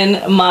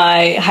in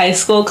my high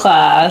school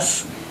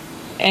class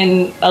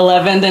in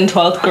 11th and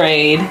 12th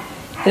grade.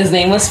 His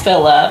name was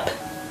Philip.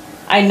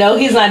 I know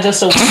he's not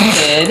just a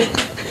kid.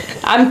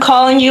 I'm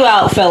calling you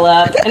out,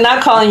 Philip. And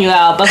not calling you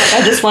out, but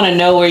I just want to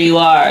know where you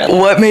are.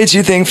 What made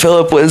you think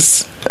Philip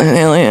was an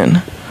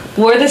alien?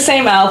 Wore the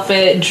same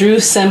outfit, drew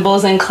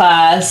symbols in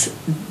class,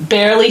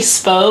 barely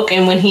spoke,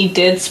 and when he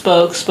did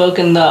spoke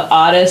in the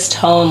oddest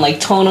tone, like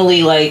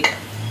tonally, like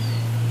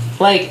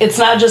it's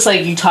not just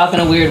like you talk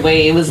in a weird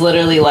way. It was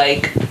literally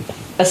like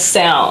a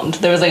sound.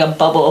 There was like a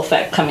bubble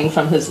effect coming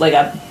from his, like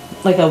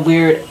a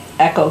weird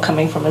echo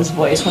coming from his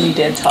voice when he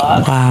did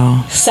talk.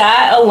 Wow.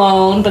 Sat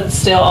alone, but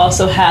still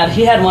also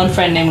he had one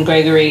friend named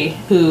Gregory,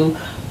 who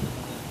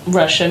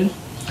Russian.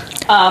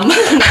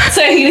 Not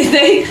saying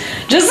anything.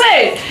 Just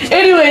say.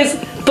 Anyways,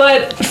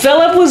 but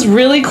Philip was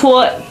really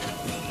cool.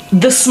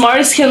 The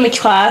smartest kid in the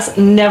class,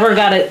 never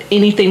got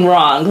anything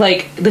wrong.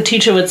 Like, the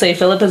teacher would say,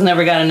 Philip has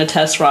never gotten a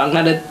test wrong.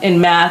 Not in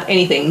math,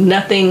 anything.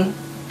 Nothing.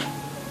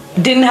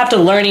 Didn't have to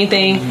learn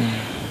anything.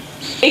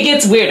 It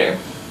gets weirder.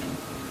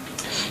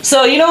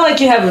 So, you know, like,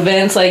 you have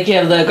events, like, you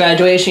have the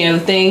graduation, you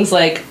have things,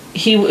 like,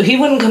 he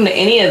wouldn't come to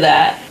any of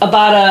that.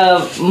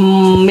 About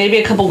maybe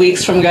a couple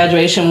weeks from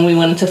graduation, when we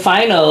went into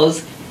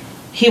finals,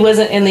 he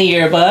wasn't in the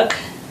yearbook.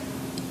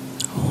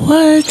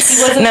 What?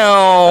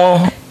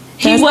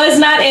 He was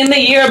not in the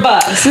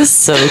yearbook. This is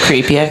so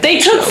creepy. They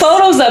took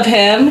photos of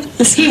him.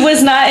 He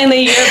was not in the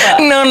yearbook.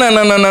 No.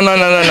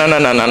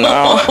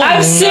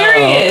 I'm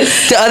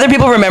serious. Do other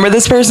people remember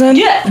this person?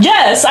 Yeah.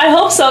 Yes, I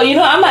hope so. You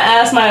know, I'm gonna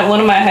ask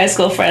one of my high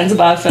school friends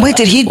about Philip. Wait,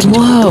 did he?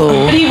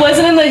 Whoa. But he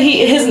wasn't in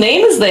his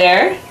name is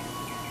there.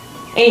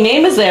 A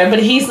name is there,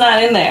 but he's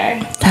not in there.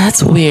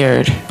 That's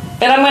weird.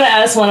 And I'm gonna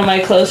ask one of my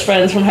close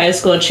friends from high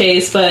school,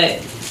 Chase,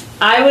 but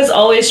I was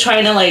always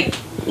trying to, like,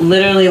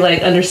 literally,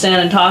 like,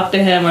 understand and talk to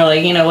him or,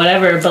 like, you know,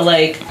 whatever, but,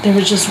 like, there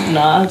was just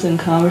nods and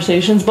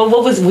conversations. But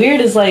what was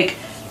weird is, like,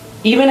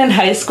 even in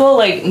high school,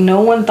 like,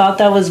 no one thought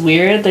that was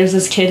weird. There's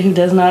this kid who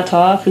does not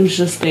talk, who's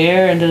just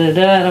there, and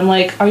da-da-da, and I'm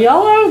like, are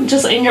y'all all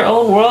just in your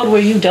own world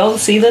where you don't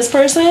see this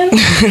person?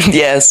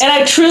 Yes. And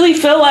I truly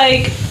feel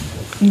like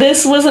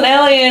this was an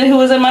alien who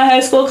was in my high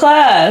school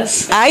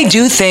class. I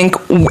do think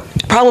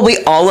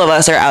probably all of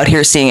us are out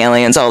here seeing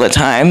aliens all the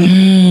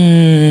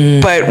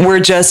time. But we're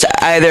just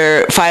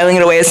either filing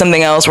it away as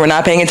something else, we're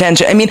not paying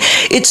attention. I mean,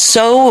 it's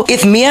so...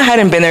 If Mia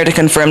hadn't been there to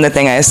confirm the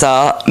thing I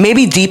saw,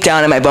 maybe deep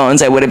down in my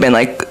bones I would have been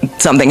like,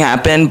 something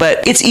happened.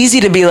 But it's easy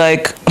to be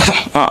like,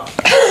 oh,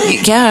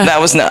 yeah, that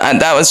was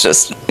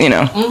just, you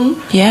know.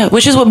 Mm-hmm. Yeah,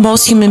 which is what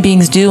most human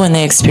beings do when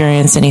they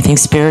experience anything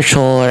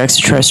spiritual or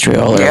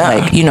extraterrestrial, or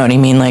like, you know what I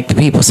mean? Like,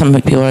 some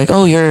people are like,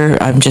 oh,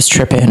 I'm just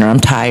tripping, or I'm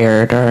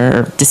tired,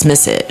 or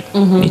dismiss it.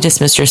 Mm-hmm. You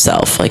dismiss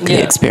yourself, like,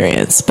 the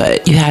experience,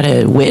 but you had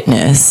a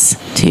witness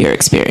to your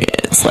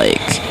experience,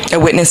 like a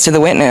witness to the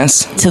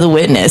witness. To the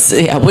witness,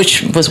 yeah,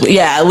 which was,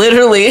 yeah,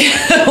 literally.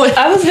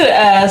 I was gonna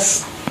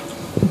ask,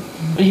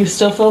 do you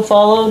still feel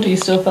followed? Do you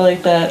still feel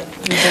like that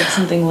there's like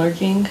something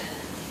lurking?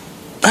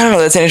 I don't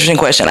know, that's an interesting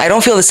question. I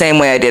don't feel the same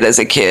way I did as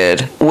a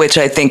kid, which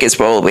I think is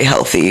probably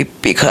healthy,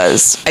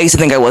 because I used to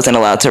think I wasn't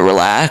allowed to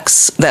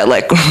relax, that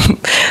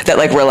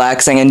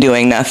relaxing and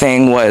doing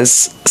nothing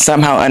was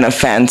somehow an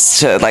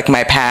offense to, like,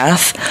 my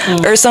path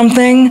or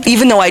something,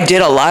 even though I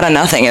did a lot of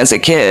nothing as a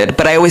kid,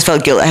 but I always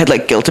felt guilt. I had,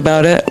 like, guilt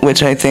about it,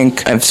 which I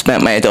think I've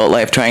spent my adult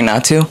life trying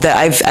not to.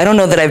 I don't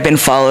know that I've been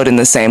followed in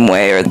the same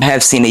way or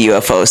have seen a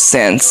UFO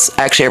since,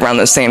 actually around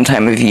the same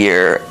time of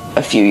year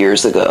a few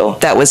years ago.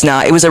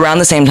 It was around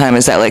the same time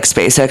as that, like,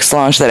 SpaceX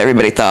launch that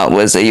everybody thought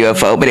was a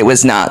UFO, but it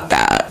was not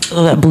that.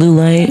 Oh, that blue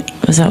light?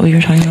 Was that what you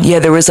were talking about? Yeah,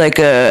 there was like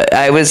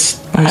I was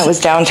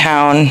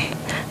downtown.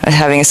 I was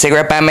having a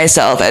cigarette by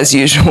myself, as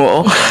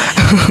usual.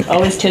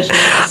 Always kitchen.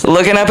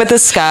 Looking up at the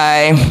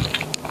sky.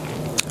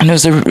 And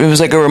it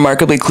was like a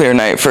remarkably clear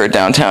night for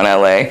downtown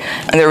LA.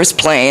 And there was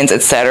planes,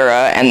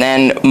 etc. And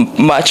then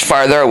much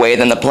farther away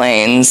than the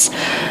planes,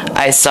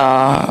 I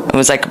saw, it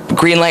was like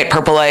green light,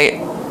 purple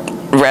light,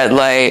 red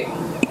light,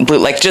 blue,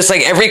 like just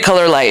like every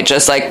color light,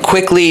 just like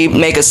quickly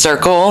make a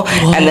circle.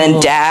 Whoa. And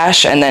then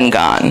dash and then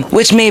gone.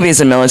 Which maybe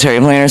is a military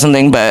plane or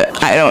something,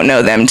 but I don't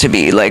know them to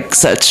be like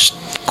such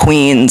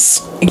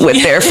queens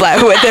with their flashy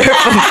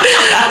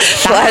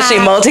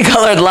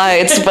multicolored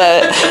lights,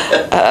 but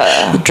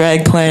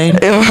drag plane.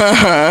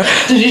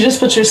 Did you just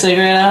put your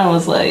cigarette out and I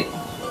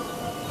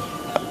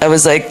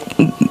was like,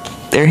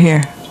 they're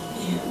here.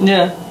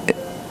 Yeah.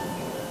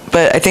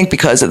 But I think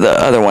because of the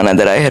other one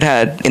that I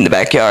had in the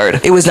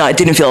backyard, it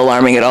didn't feel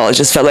alarming at all. It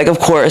just felt like, of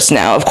course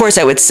now. Of course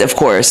I would, of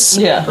course.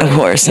 Yeah. Of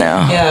course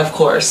now. Yeah, of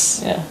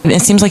course. Yeah.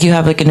 It seems like you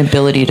have like an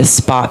ability to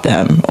spot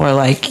them, or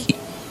like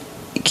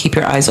keep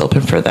your eyes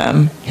open for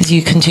them, because you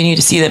continue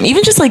to see them.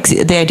 Even just like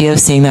the idea of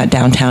seeing that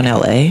downtown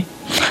LA.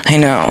 I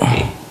know.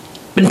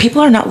 But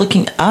people are not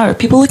looking up. Are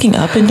people looking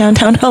up in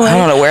downtown LA? I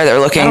don't know where they're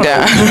looking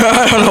down.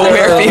 I don't know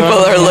where people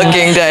are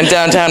looking down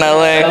downtown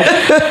LA.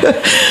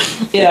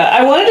 Yeah,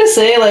 I wanted to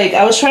say, like,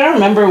 I was trying to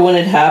remember when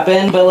it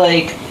happened, but,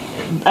 like,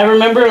 I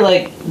remember,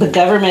 like, the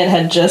government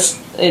had just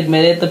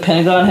admitted, the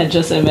Pentagon had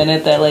just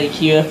admitted that, like,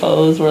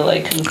 UFOs were,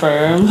 like,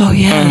 confirmed. Oh,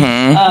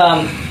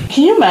 yeah.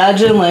 Can you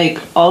imagine, like,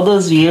 all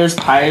those years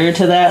prior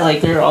to that,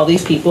 like, there are all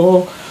these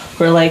people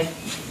who are like,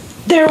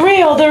 they're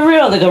real.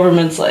 The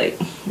government's like,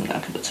 we're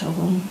not going to tell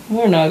them.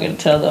 We're not going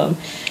to tell them.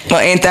 Well,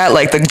 ain't that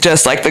like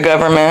just like the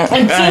government?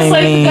 And just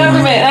like the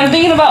government. And I'm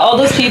thinking about all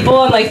those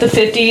people in, like, the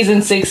 50s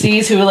and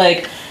 60s who were,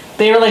 like,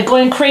 they were, like,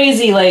 going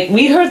crazy. Like,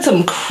 we heard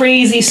some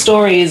crazy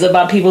stories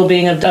about people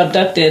being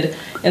abducted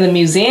in the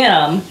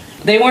museum.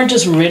 They weren't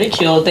just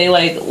ridiculed. They,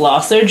 like,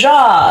 lost their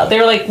job. They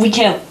were like, we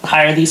can't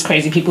hire these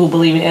crazy people who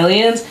believe in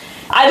aliens.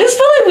 I just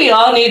feel like we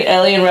all need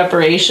alien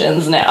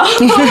reparations now.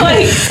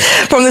 Like,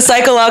 from the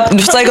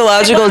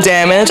psychological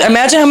damage.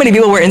 Imagine how many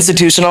people were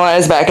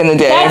institutionalized back in the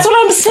day. that's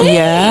what I'm saying.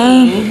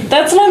 Yeah.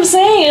 That's what I'm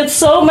saying. It's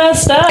so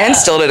messed up. And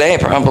still today,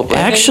 probably.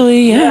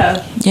 Actually,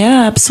 yeah.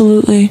 Yeah,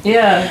 absolutely.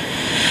 Yeah.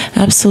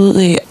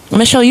 Absolutely.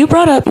 Michelle, you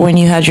brought up when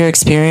you had your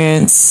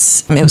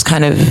experience, it was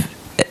kind of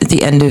at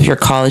the end of your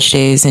college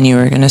days and you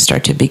were going to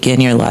start to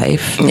begin your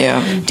life.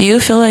 Yeah. Do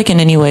you feel like in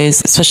any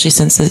ways, especially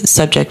since the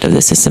subject of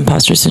this is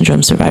Imposter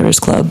Syndrome Survivors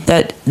Club,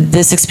 that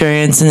this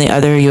experience and the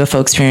other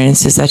UFO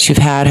experiences that you've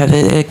had have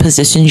it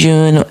positioned you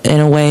in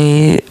a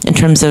way in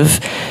terms of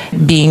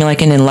being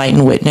like an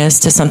enlightened witness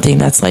to something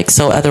that's like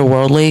so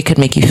otherworldly, could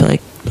make you feel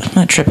like, I'm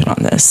not tripping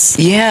on this?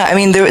 Yeah, I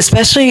mean,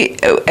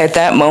 especially at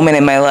that moment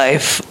in my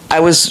life, I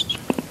was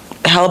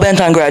hell-bent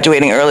on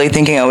graduating early,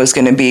 thinking I was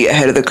going to be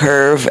ahead of the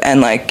curve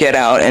and like get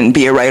out and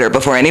be a writer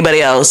before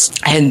anybody else.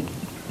 I had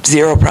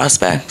zero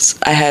prospects.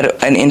 I had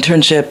an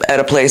internship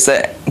at a place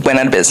that went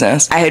out of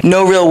business. I had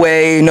no real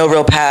way, no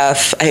real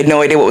path. I had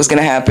no idea what was going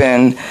to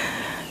happen.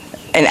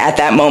 And at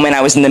that moment,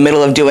 I was in the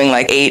middle of doing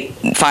like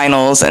 8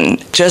 finals, and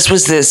just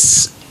was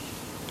this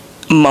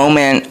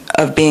moment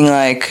of being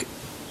like,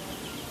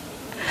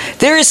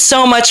 there is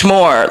so much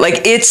more.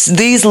 Like, it's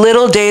these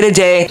little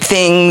day-to-day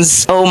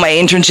things. Oh, my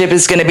internship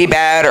is going to be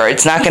bad, or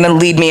it's not going to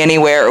lead me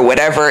anywhere, or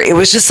whatever. It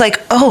was just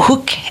like, oh,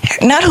 who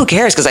cares? Not who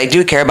cares, because I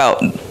do care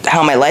about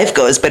how my life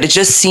goes, but it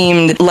just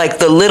seemed like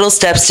the little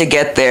steps to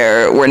get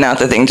there were not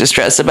the thing to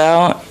stress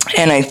about.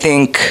 And I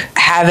think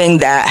having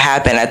that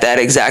happen at that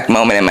exact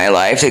moment in my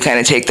life to kind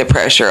of take the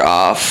pressure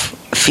off,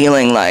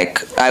 feeling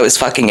like I was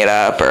fucking it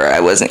up, or I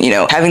wasn't,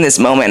 having this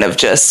moment of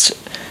just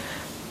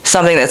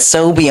something that's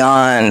so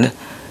beyond,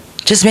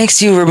 just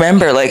makes you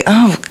remember, like,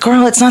 oh,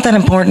 girl, it's not that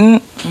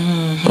important.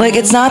 Mm-hmm. Like,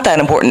 it's not that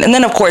important. And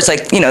then, of course,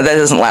 like, that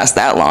doesn't last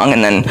that long.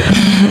 And then,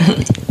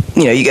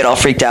 you get all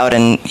freaked out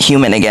and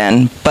human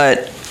again.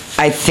 But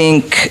I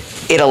think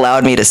it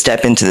allowed me to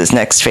step into this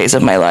next phase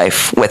of my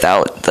life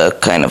without the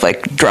kind of,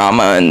 like,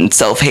 drama and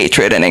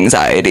self-hatred and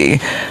anxiety.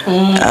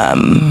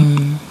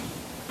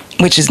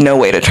 Which is no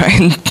way to try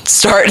and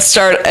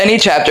start any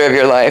chapter of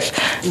your life.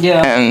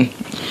 Yeah.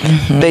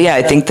 But yeah,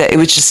 I think that it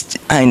was just,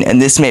 and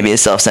this may be a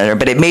self-centered,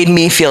 but it made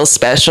me feel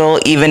special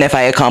even if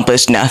I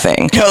accomplished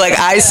nothing. Like,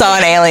 I saw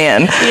an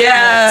alien.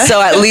 Yeah.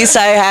 So at least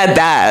I had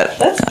that.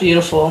 That's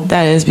beautiful.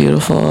 That is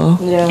beautiful.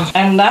 Yeah.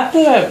 And not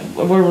that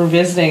we're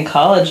revisiting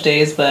college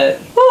days, but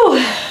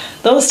whew,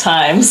 those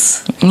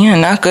times. Yeah,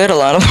 not good, a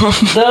lot of them.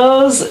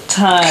 Those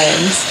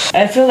times.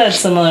 I feel that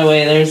similar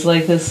way. There's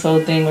like this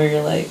whole thing where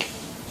you're like,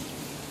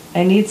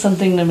 I need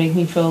something to make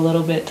me feel a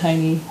little bit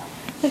tiny.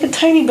 Like a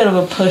tiny bit of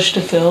a push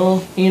to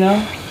feel,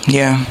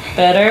 Yeah.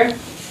 better.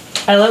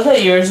 I love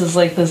that yours is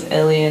like this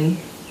alien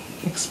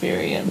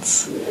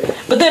experience.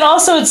 But then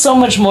also it's so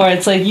much more.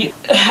 It's like,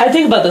 I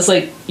think about this,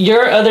 like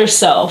your other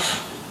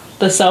self,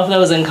 the self that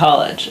was in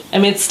college. I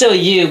mean, it's still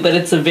you, but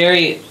it's a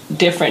very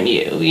different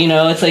you,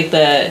 It's like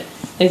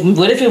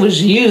what if it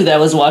was you that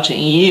was watching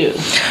you?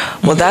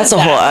 Well, that's a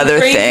whole other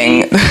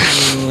thing.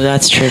 Ooh,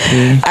 that's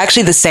trippy.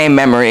 Actually, the same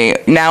memory.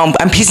 Now,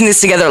 I'm piecing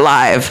this together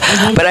live,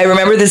 but I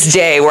remember this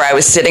day where I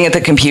was sitting at the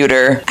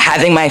computer,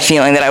 having my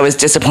feeling that I was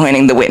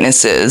disappointing the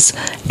witnesses,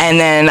 and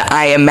then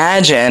I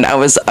imagined I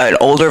was an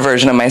older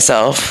version of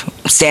myself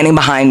standing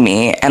behind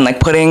me and,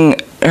 like, putting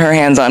her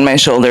hands on my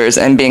shoulders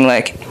and being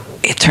like,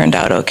 it turned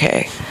out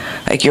okay.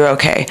 Like, you're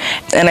okay.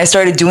 And I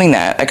started doing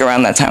that, like,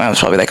 around that time. I was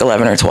probably, like,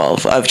 11 or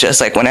 12, of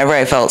just, like, whenever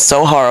I felt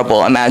so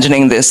horrible,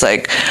 imagining this,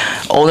 like,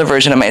 older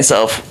version of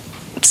myself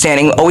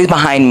standing always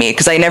behind me,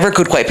 because I never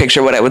could quite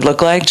picture what I would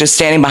look like, just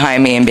standing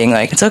behind me and being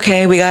like, it's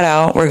okay, we got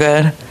out, we're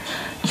good.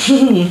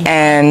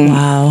 And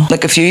wow.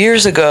 Like a few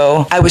years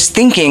ago, I was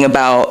thinking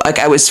about, like,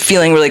 I was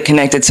feeling really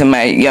connected to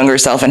my younger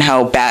self and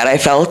how bad I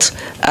felt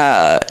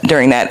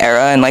during that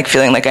era, and, like,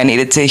 feeling like I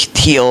needed to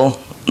heal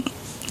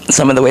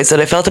some of the ways that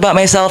I felt about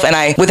myself. And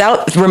I,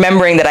 without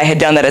remembering that I had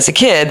done that as a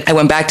kid, I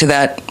went back to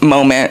that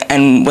moment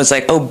and was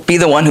like, oh, be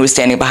the one who was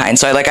standing behind.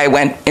 So I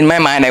went, in my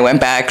mind, I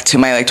went back to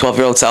my, like,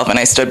 12-year-old self, and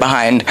I stood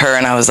behind her,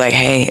 and I was like,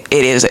 hey,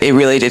 it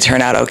really did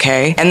turn out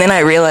okay. And then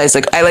I realized,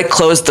 like, I, like,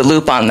 closed the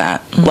loop on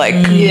that. Like,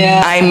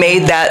 I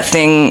made that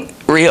thing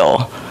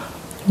real.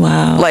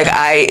 Wow. Like,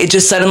 it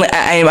just suddenly,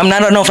 I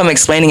don't know if I'm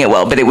explaining it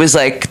well, but it was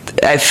like,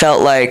 I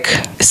felt like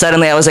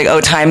suddenly I was like,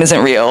 oh, time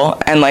isn't real.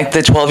 And, like,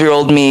 the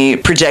 12-year-old me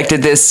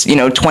projected this,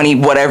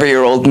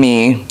 20-whatever-year-old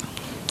me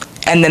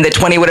And then the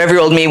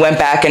 20-whatever-year-old me went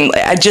back, and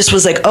I just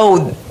was like,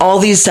 oh, all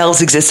these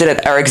selves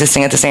are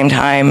existing at the same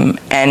time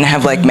and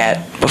have, like,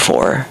 met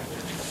before.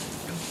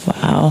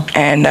 Wow.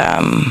 And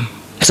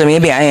so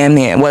maybe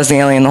I was the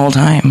alien the whole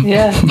time.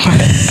 Yeah.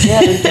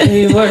 Yeah, maybe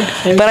you were.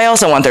 Maybe. But I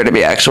also want there to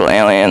be actual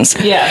aliens.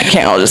 Yeah. It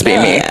can't all just be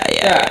me.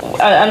 Yeah.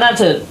 I'm not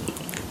to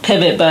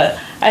pivot, but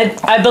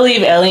I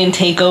believe alien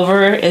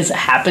takeover is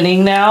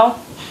happening now.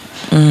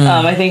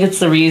 I think it's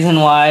the reason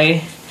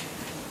why,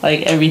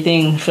 like,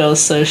 everything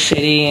feels so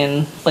shitty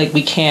and, like,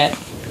 we can't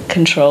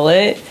control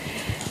it.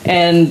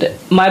 And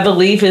my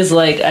belief is,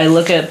 like, I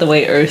look at the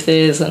way Earth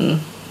is and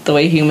the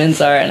way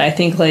humans are, and I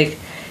think, like,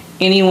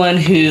 anyone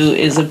who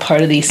is a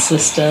part of these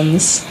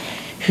systems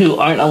who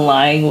aren't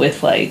aligning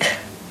with, like,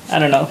 I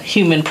don't know,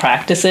 human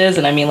practices,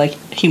 and I mean, like,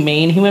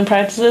 humane human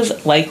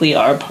practices, likely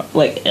are,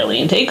 like,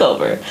 alien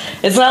takeover.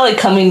 It's not, like,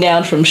 coming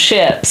down from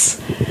ships.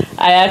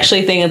 I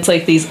actually think it's,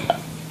 like, these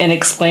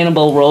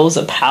inexplainable roles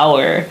of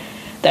power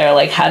that are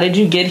like, how did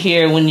you get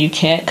here when you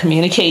can't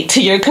communicate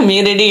to your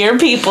community or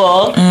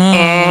people?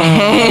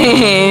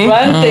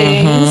 Run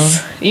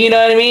things, you know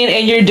what I mean?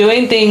 And you're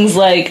doing things,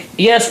 like,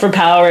 yes, for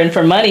power and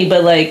for money,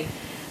 but, like,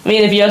 I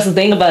mean, if you also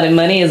think about it,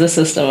 money is a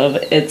system of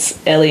its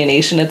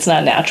alienation. It's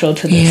not natural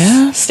to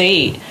this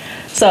state.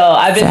 So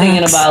I've been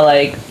thinking about,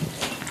 like,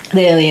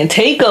 the alien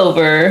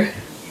takeover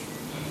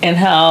and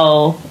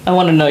how, I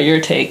want to know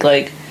your take,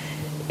 like,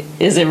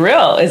 is it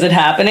real? Is it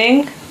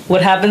happening?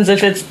 What happens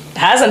if it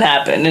hasn't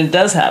happened and it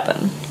does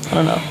happen? I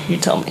don't know. You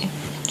tell me.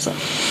 So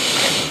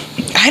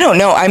I don't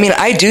know. I mean,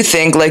 I do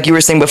think, like you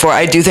were saying before,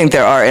 I do think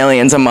there are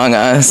aliens among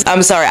us.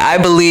 I'm sorry. I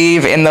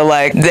believe in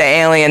the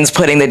aliens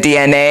putting the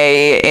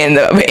DNA in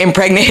the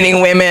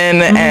impregnating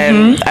women,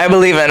 and I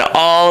believe in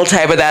all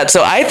type of that.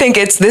 So I think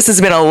this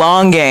has been a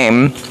long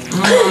game.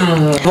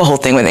 The whole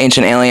thing with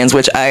ancient aliens,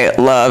 which I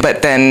love,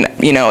 but then,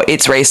 you know,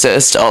 it's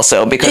racist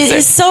also because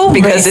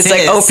it's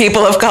like, oh,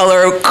 people of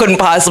color couldn't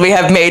possibly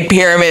have made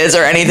pyramids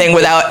or anything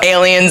without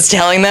aliens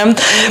telling them.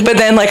 But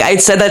then, like, I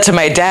said that to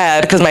my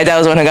dad because my dad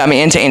was the one who got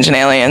me into ancient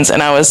aliens,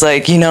 and I was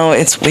like, you know,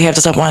 we have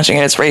to stop watching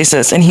it. It's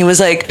racist. And he was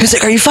like,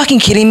 are you fucking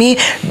kidding me?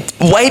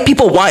 White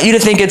people want you to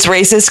think it's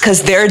racist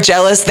because they're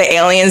jealous the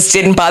aliens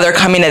didn't bother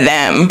coming to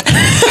them.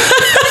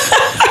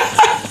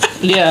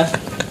 Yeah.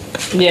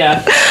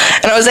 Yeah.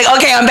 And I was like,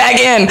 okay, I'm back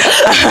in.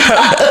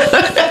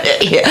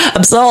 Yeah,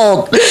 I'm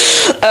sold.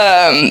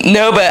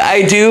 No, but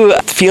I do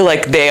feel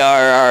like they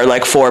are our,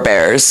 like,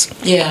 forebears.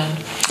 Yeah.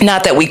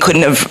 Not that we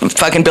couldn't have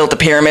fucking built the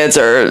pyramids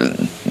or,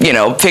 you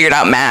know, figured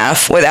out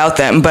math without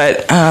them,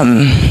 but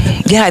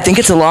yeah, I think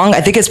it's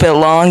been a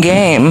long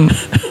game.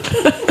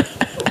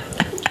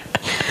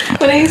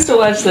 When I used to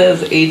watch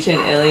those ancient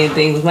alien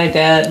things, my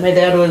dad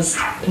was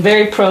a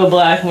very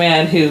pro-black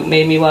man who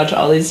made me watch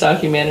all these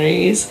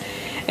documentaries.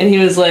 And he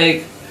was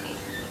like,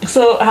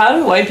 so how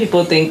do white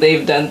people think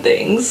they've done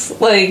things?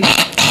 Like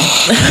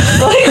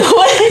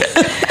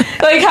what?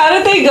 Like, how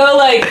did they go,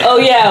 like, oh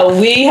yeah,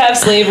 we have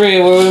slavery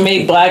where we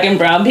make black and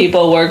brown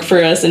people work for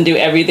us and do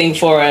everything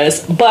for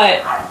us,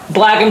 but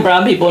black and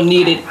brown people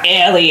needed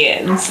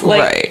aliens.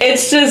 Like, right.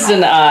 It's just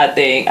an odd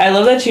thing. I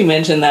love that you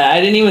mentioned that. I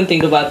didn't even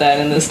think about that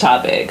in this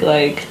topic.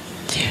 Like,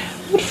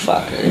 what a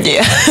fucker.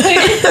 Yeah.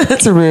 Like,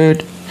 that's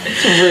rude.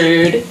 It's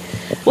rude.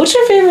 What's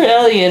your favorite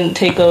alien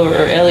takeover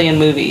or alien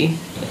movie?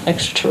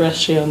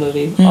 Extraterrestrial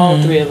movie? All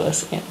three of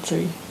us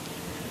answer.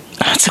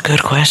 That's a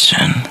good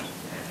question.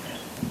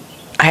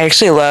 I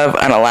actually love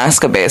an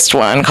Alaska-based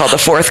one called The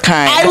Fourth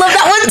Kind. I love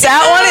that one too.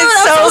 That one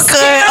is so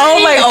good. Oh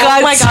my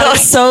god,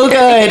 it's so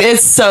good.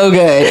 It's so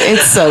good.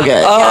 It's so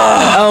good.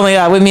 Oh my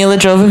god, with Mila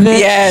Jovovich?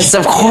 Yes,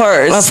 of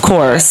course. Of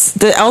course.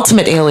 The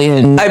ultimate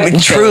alien. I mean,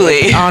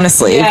 truly.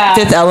 Honestly. Yeah.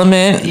 Fifth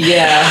Element.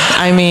 Yeah.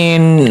 I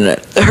mean,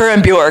 her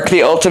and Bjork,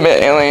 the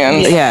ultimate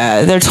aliens.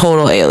 Yeah, they're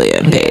total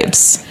alien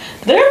babes.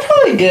 They're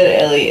probably good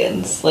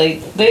aliens.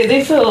 Like,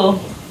 they feel...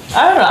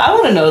 I don't know. I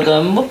want to know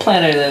them. What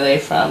planet are they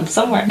from?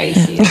 Somewhere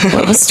icy.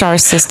 What star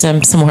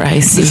system? Somewhere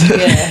icy.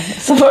 Yeah.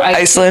 Somewhere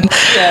icy. Iceland.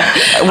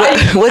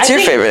 Yeah. What's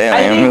your favorite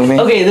alien movie?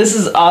 Okay, this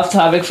is off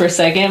topic for a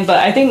second, but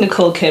I think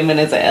Nicole Kidman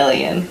is an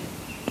alien.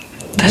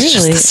 That's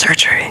just the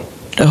surgery.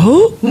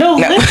 Who? No,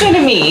 listen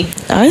to me.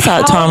 I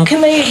thought Tom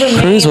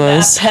Cruise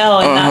was. Hell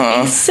and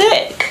not be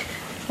sick.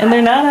 And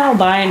they're not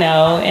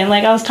albino. And,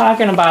 like, I was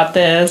talking about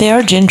this. They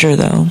are ginger,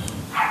 though.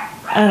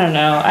 I don't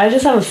know. I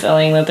just have a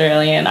feeling that they're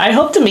alien. I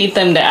hope to meet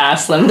them to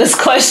ask them this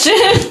question.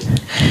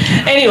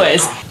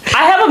 Anyways,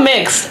 I have a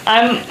mix.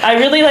 I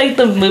really like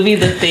the movie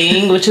The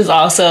Thing, which is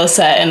also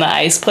set in the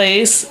ice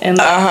place in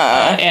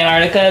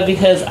Antarctica,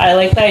 because I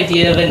like the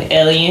idea of an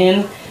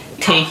alien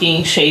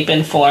taking shape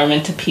and form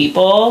into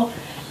people.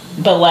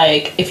 But,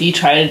 like, if you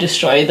try to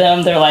destroy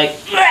them, they're like...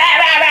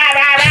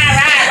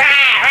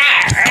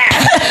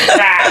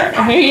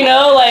 You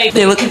know, like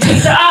They look-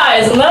 take their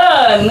eyes, and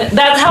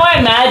that's how I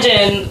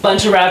imagine a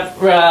bunch of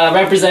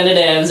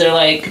representatives or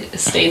like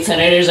state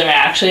senators are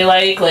actually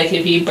like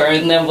if you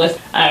burn them with,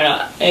 I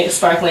don't know,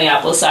 sparkling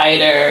apple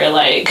cider, or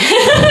like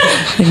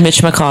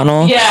Mitch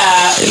McConnell.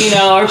 yeah, you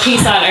know, or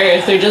Peace on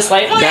Earth. They're just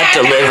like That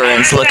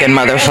Deliverance looking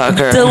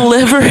motherfucker.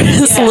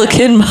 Deliverance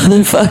looking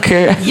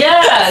motherfucker.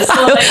 yeah.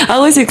 So like, I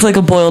always think like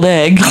a boiled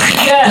egg.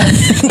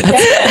 yes,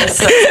 yes.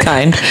 That's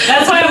kind.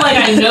 That's why I'm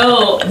like, I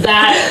know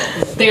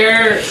that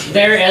they're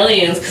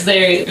aliens because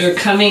they're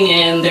coming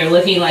in. They're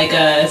looking like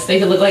us. They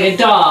could look like a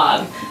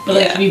dog, but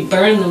like we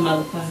burn them,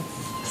 motherfucker.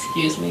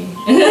 Excuse me.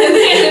 And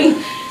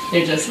then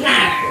they're just, you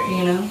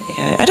know.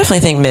 Yeah, I definitely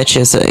think Mitch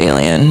is an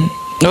alien.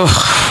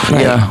 Ugh,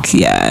 Like,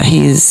 yeah,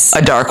 he's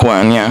a dark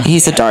one. Yeah,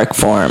 he's a dark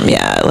form.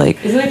 Yeah,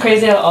 like Isn't it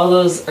crazy how all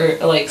those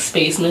like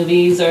space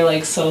movies are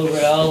like so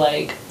real?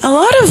 Like a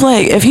lot of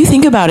like, if you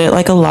think about it,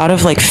 like a lot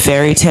of like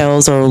fairy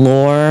tales or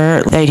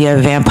lore, the idea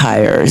of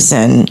vampires,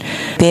 and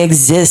they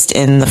exist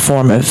in the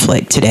form of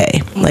like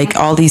today, like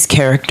all these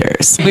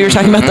characters. We were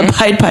talking about the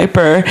Pied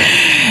Piper.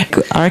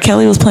 R.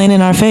 Kelly was playing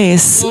in our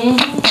face.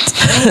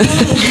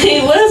 he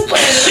was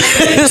playing.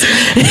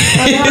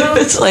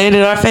 It's playing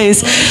in our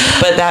face,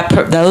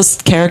 but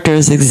those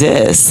characters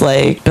exist.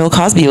 Like Bill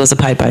Cosby was a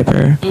Pied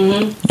Piper.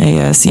 I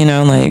guess, you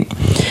know, like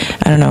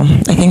I don't know.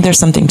 I think there's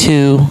something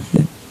to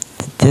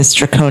this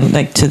draconian,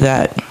 like to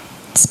that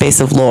space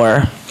of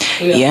lore.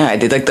 yeah. I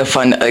did like the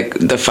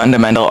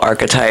fundamental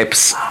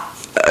archetypes,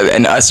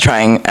 and us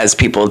trying as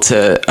people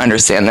to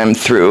understand them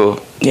through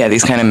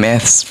these kind of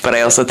myths. But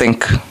I also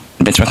think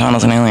Mitch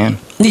McConnell's an alien.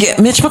 Yeah,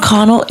 Mitch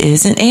McConnell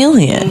is an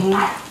alien.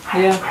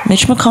 Yeah.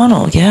 Mitch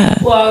McConnell, yeah.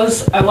 Well,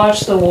 I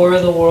watched the War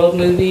of the World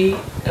movie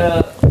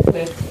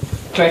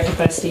directed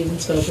by Steven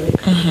Spielberg,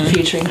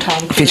 featuring Tom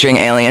Cruise. Featuring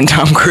alien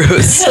Tom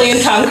Cruise. Alien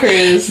Tom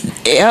Cruise.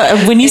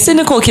 Yeah, when you said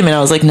Nicole Kidman, I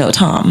was like, no,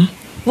 Tom.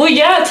 Well,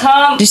 yeah,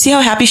 Tom. Did you see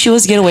how happy she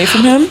was to get away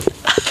from him?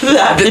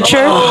 That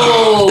picture?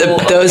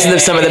 Those are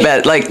some of the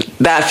best, like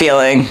that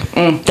feeling.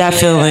 That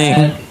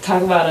feeling.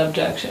 Talk about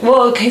abduction.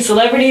 Well, okay,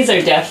 celebrities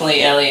are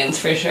definitely aliens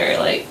for sure,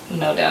 like,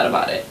 no doubt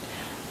about it.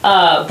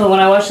 But when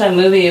I watched that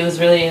movie, it was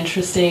really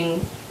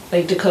interesting.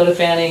 Like, Dakota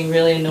Fanning,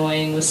 really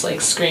annoying, was like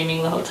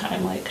screaming the whole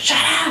time, like, shut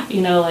up!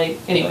 You know, like,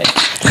 anyway.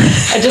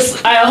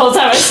 The whole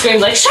time I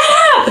screamed, like, shut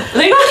up!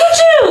 They don't get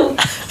you!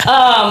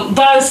 But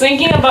I was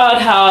thinking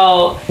about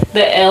how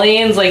the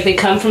aliens, like, they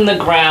come from the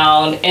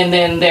ground, and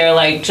then their,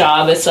 like,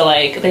 job is to,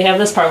 like, they have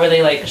this part where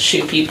they, like,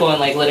 shoot people and,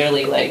 like,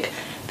 literally, like,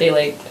 they,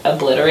 like,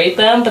 obliterate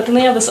them. But then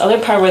they have this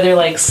other part where they're,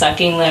 like,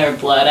 sucking their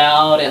blood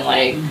out, and,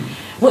 like,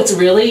 what's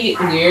really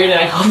weird, and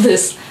I hope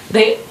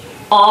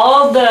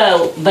all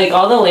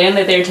the land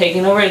that they're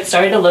taking over, it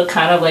started to look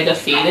kind of like a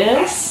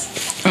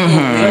fetus.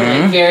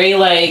 They're, like, very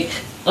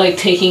like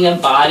taking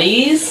of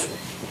bodies.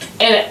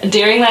 And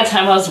during that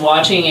time I was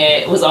watching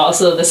it was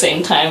also the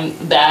same time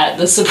that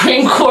the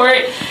Supreme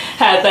Court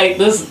had like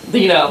this,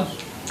 you know,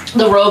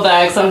 the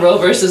rollbacks on Roe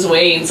versus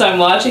Wade. So I'm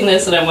watching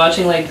this and I'm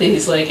watching like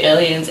these like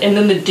aliens, and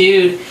then the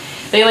dude,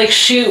 they like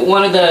shoot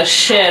one of the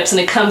ships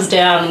and it comes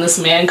down and this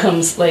man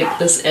comes, like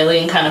this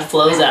alien kind of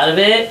flows out of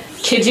it.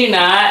 Kid you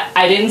not,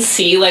 I didn't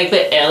see like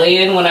the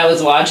alien when I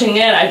was watching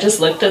it. I just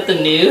looked at the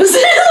news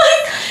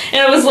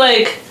and it was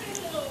like,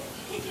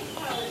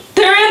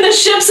 they're in the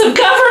ships of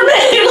government.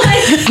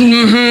 Like,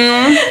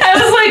 I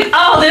was like,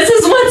 oh, this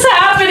is what's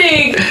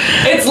happening.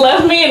 It's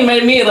left me and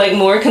made me like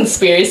more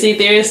conspiracy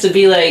theorists to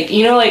be like,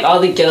 you know, like all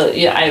the guilt.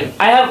 Yeah,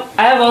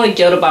 I have only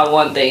guilt about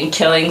one thing: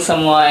 killing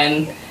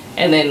someone,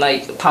 and then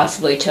like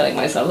possibly killing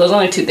myself. Those are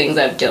only two things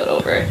I have guilt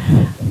over.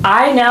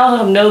 I now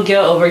have no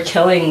guilt over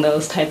killing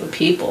those type of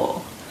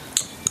people.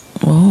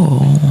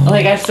 Oh,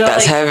 like I feel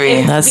that's like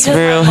heavy. That's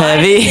real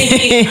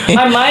heavy.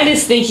 My mind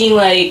is thinking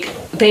like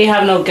they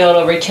have no guilt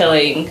over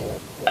killing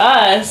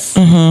us,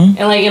 and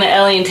like in an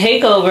alien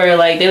takeover,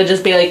 like they would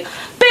just be like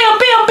bam,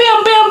 bam,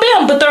 bam, bam,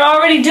 bam. But they're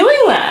already doing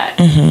that.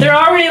 They're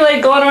already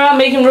like going around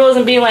making rules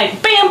and being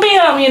like bam,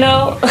 bam. You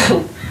know.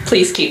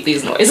 Please keep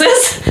these noises.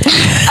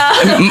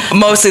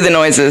 Mostly the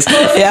noises.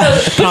 Yeah,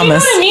 but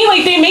promise. You know what I mean?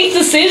 Like they make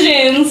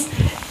decisions,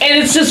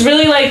 and it's just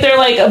really like they're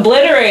like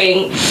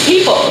obliterating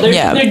people.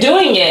 They're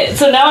doing it.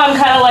 So now I'm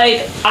kind of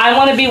like, I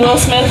want to be Will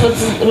Smith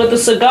with the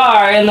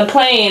cigar and the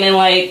plane, and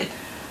like,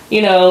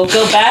 you know,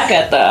 go back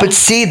at them. But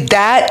see,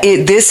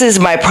 this is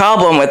my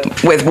problem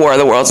with War of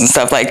the Worlds and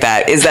stuff like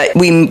that, is that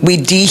we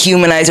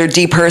dehumanize or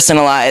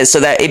depersonalize so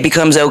that it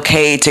becomes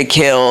okay to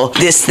kill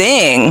this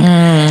thing.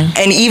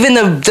 And even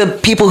the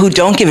people who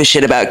don't give a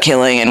shit about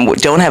killing and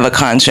don't have a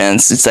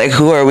conscience, it's like,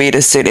 who are we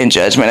to sit in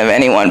judgment of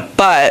anyone?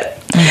 But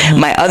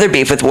my other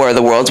beef with War of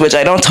the Worlds, which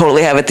I don't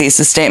totally have a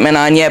thesis statement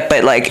on yet,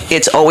 but like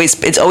it's always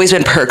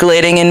been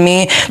percolating in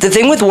me. The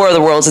thing with War of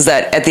the Worlds is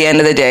that at the end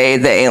of the day,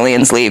 the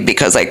aliens leave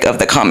because like of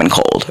the common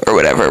cold or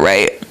whatever,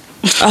 right?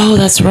 Oh,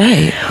 that's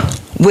right.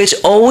 Which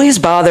always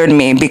bothered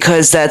me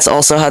because that's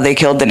also how they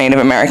killed the Native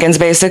Americans,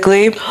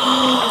 basically. They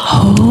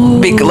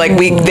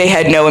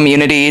had no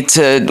immunity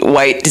to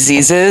white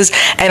diseases,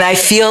 and I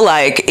feel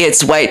like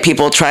it's white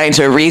people trying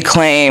to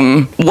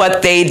reclaim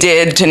what they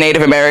did to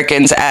Native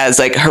Americans as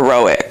like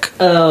heroic.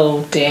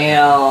 Oh,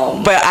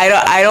 damn. But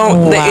I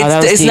don't. Wow,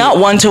 it's not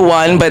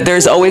 1-to-1, but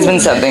there's always been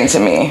something to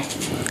me.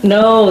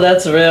 No,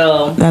 that's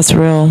real. That's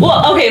real.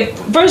 Well, okay,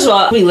 first of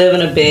all, we live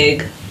in a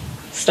big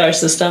star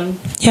system.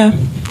 Yeah.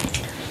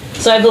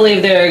 So I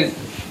believe there are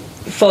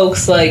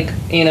folks like,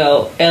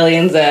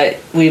 aliens that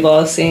we've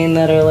all seen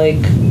that are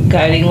like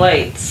guiding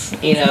lights,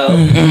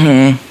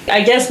 Mm-hmm.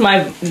 I guess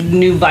my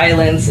new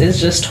violence is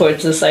just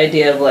towards this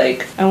idea of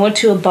like, I want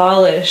to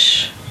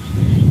abolish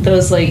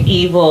those like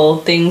evil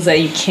things that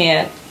you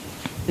can't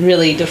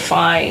really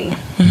define.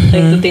 Mm-hmm.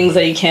 Like the things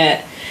that you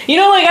can't, I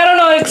don't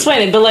know how to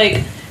explain it, but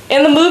like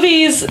in the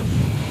movies,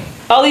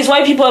 all these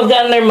white people have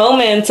gotten their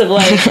moments of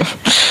like,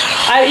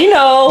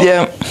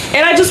 Yeah.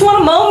 And I just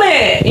want a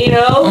moment,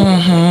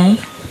 Mm-hmm.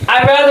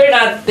 I'd rather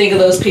not think of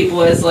those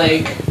people as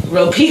like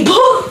real people.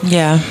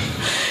 Yeah.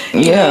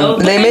 Yeah.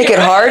 They make it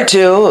hard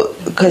to,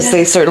 because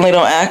they certainly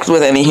don't act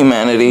with any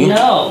humanity.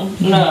 No.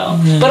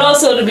 Mm-hmm. But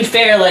also, to be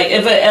fair, like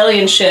if an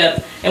alien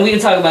ship, and we can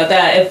talk about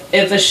that,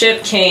 if a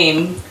ship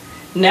came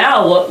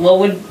now, what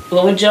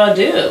would y'all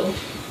do?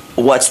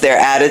 What's their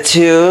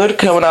attitude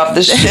coming off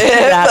the ship?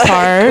 That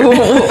part.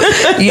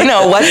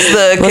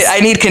 I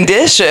need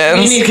conditions.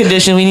 We need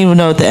condition. We need to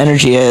know what the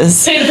energy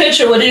is. Paint a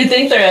picture. What do you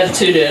think their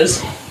attitude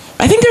is?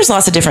 I think there's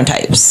lots of different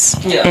types.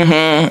 Yeah.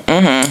 Mm-hmm.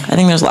 Mm-hmm. I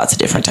think there's lots of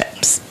different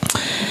types.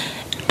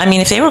 I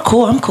mean, if they were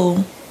cool, I'm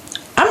cool.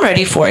 I'm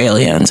ready for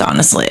aliens,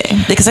 honestly,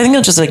 because I think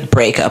they'll just like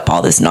break up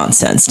all this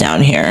nonsense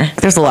down here.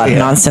 There's a lot of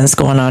nonsense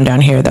going on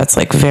down here that's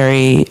like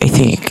very, I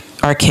think,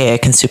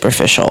 archaic and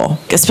superficial,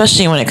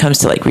 especially when it comes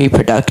to like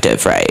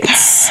reproductive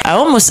rights. I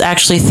almost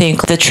actually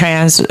think the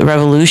trans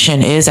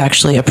revolution is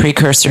actually a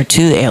precursor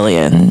to the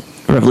alien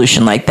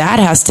revolution. Like that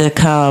has to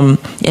come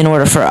in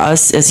order for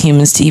us as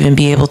humans to even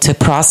be able to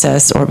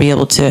process or be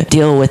able to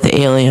deal with the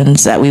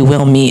aliens that we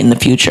will meet in the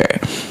future.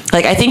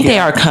 Like I think they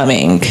are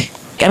coming.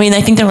 I mean,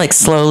 I think they're like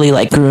slowly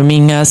like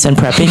grooming us and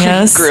prepping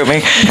us.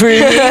 Grooming.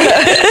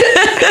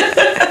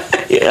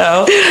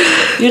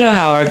 You know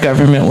how our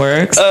government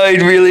works. I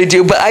really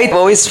do, but I've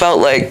always felt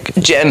like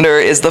gender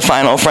is the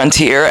final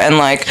frontier, and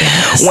like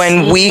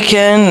when we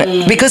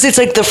can, because it's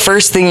like the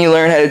first thing you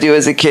learn how to do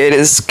as a kid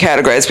is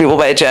categorize people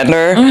by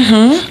gender,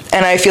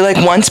 and I feel like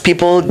once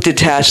people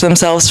detach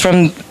themselves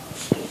from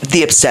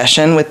the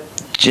obsession with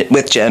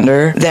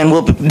gender, then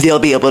they'll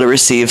be able to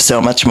receive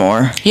so much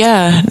more.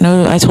 Yeah,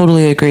 no, I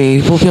totally agree.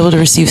 We'll be able to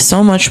receive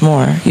so much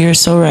more. You're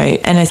so right.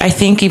 And I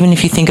think even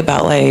if you think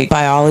about like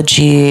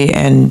biology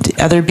and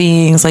other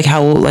beings, like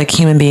how like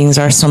human beings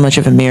are so much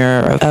of a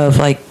mirror of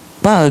like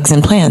bugs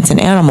and plants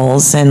and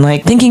animals, and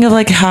like thinking of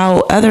like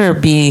how other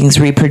beings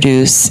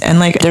reproduce, and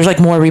like there's like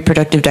more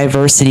reproductive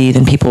diversity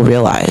than people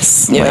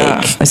realize.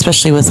 Like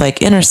especially with like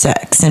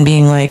intersex and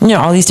being like,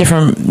 all these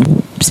different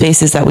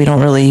spaces that we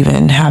don't really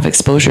even have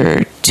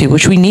exposure to,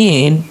 which we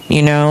need,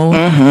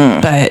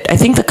 but I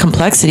think the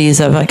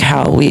complexities of like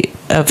how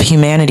of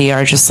humanity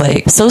are just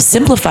like so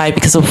simplified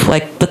because of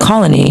like the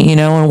colony,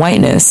 and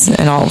whiteness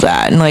and all of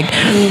that, and like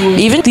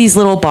even these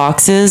little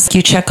boxes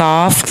you check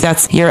off,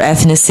 that's your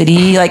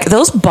ethnicity, like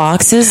those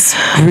boxes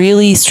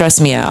really stress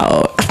me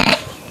out.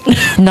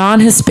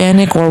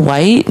 Non-Hispanic or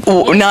white,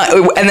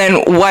 and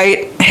then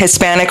white,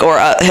 Hispanic, or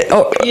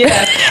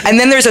and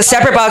then there's a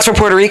separate box for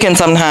Puerto Rican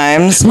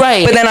sometimes,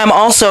 right? But then I'm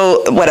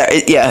also what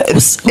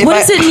does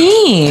it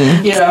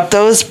mean? Yeah,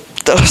 those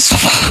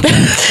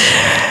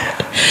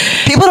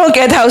people don't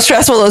get how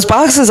stressful those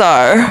boxes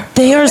are.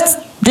 We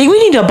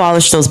need to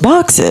abolish those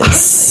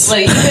boxes.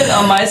 Like even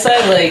on my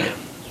side, like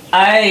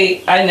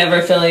I never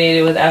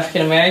affiliated with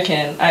African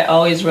American. I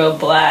always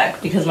wrote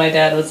black because my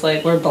dad was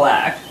like, "We're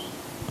black."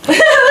 I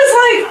was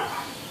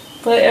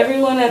like, but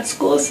everyone at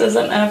school says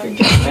I'm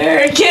African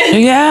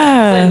American.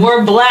 Yeah. Like,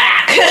 we're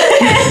black.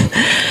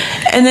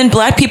 And then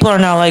black people are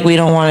now like, we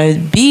don't want to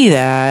be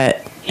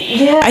that.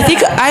 Yeah. I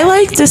think I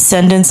like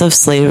descendants of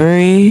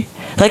slavery.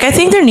 Like, I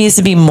think there needs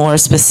to be more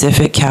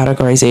specific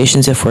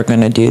categorizations if we're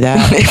going to do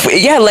that. If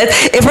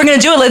we're going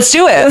to do it, let's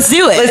do it. Let's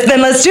do it.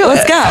 Let's do it.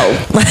 Let's go.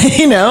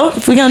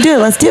 If we're going to do it,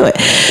 let's do it.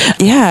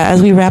 Yeah,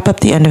 as we wrap up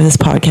the end of this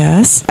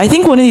podcast, I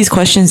think one of these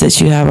questions that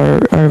you have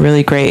are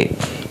really great,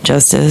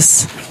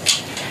 Justice.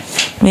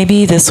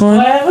 Maybe this one?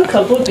 Well, I have a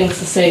couple of things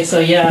to say, so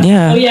yeah.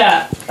 Yeah. Oh,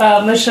 yeah.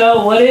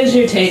 Michelle, what is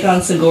your take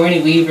on Sigourney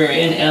Weaver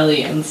in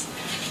Aliens?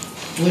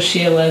 Was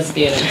she a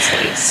lesbian in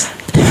space?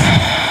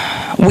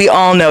 We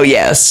all know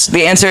yes.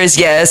 The answer is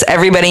yes.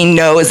 Everybody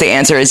knows the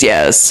answer is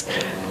yes.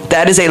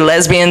 That is a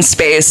lesbian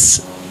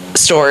space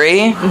story,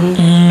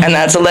 and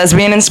that's a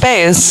lesbian in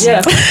space.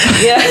 Yeah,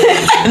 yeah.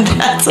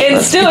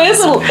 It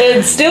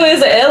still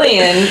is an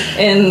alien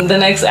in the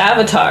next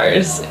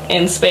Avatars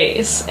in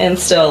space, and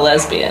still a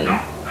lesbian in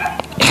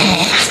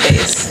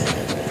space.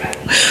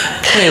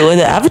 Wait, was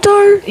it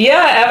Avatar?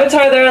 Yeah,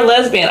 Avatar, they're a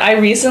lesbian. I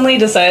recently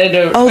decided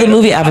to... Oh, the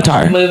movie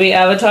Avatar. Movie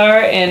Avatar,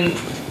 and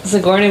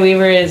Sigourney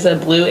Weaver is a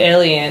blue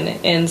alien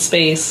in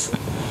space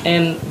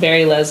and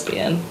very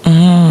lesbian.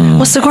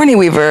 Well, Sigourney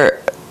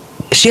Weaver,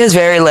 she has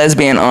very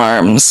lesbian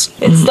arms.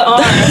 It's the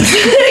arms.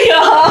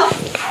 Yeah.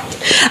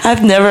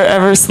 I've never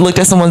ever looked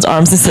at someone's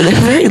arms and said they're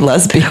very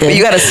lesbian. But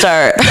you gotta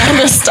start.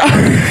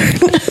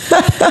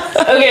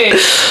 Okay,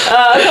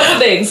 a couple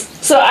things.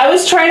 So I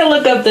was trying to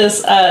look up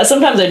this.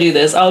 Sometimes I do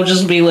this. I'll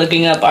just be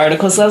looking up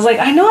articles. So I was like,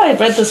 I know I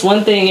read this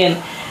one thing, and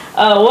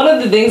one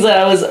of the things that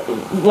I was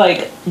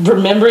like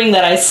remembering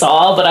that I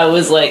saw, but I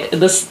was like,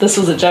 this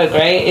was a joke,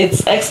 right?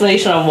 It's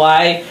explanation on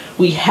why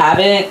we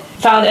haven't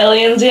found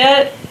aliens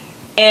yet,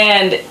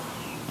 and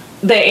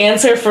the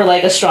answer for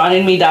like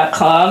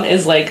astronomy.com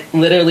is like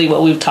literally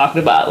what we've talked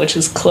about, which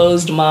is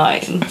closed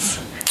minds.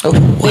 Oh, They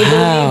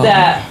believe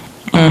that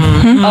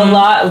a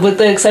lot, with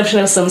the exception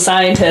of some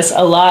scientists,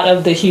 a lot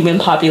of the human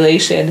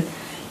population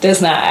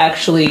does not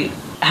actually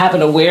have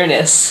an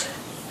awareness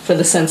for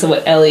the sense of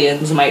what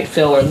aliens might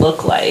feel or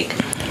look like.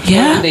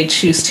 Yeah. They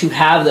choose to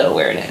have the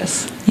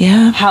awareness.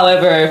 Yeah.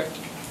 However,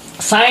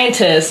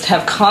 scientists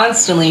have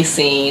constantly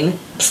seen,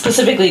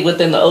 specifically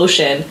within the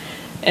ocean,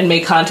 and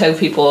may contact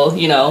people,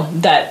 you know,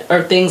 that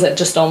are things that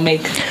just don't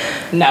make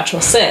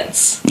natural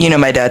sense. You know,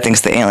 my dad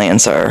thinks the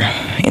aliens are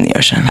in the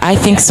ocean. I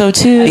think so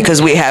too.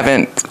 Because we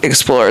haven't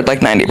explored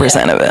like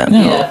 90% of it.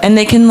 No. Yeah. And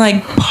they can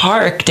like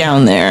park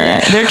down there.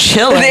 They're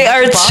chilling. They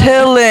are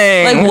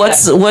chilling. Like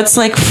what's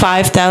like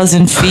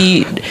 5,000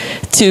 feet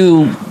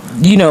to,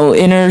 you know,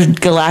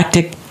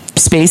 intergalactic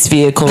space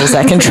vehicles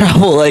that can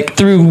travel like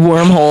through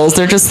wormholes.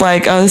 They're just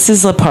like, oh, this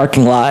is a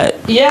parking lot.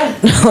 Yeah.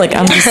 Like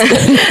I'm just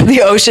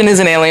The ocean is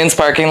an alien's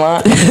parking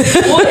lot. Well,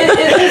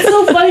 it's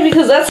so funny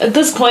because that's, at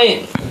this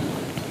point,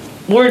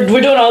 we're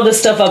doing all this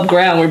stuff up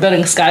ground. We're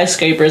building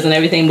skyscrapers and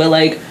everything, but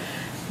like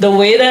the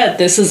way that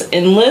this is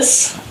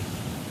endless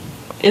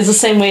is the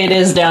same way it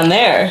is down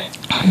there.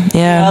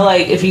 yeah. You know,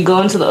 like if you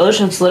go into the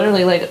ocean, it's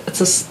literally like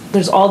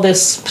there's all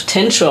this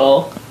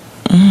potential.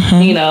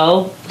 You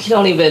know, you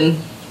don't even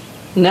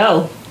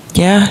know.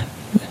 Yeah,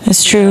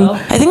 it's true. know?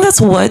 I think that's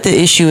what the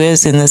issue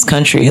is in this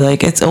country.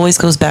 Like, it always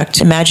goes back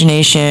to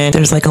imagination.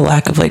 There's like a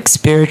lack of like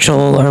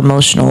spiritual or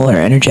emotional or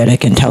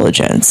energetic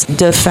intelligence.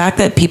 The fact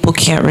that people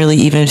can't really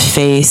even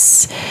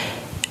face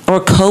or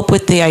cope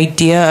with the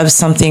idea of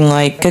something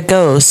like a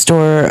ghost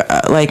or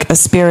like a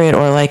spirit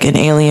or like an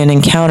alien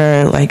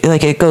encounter, like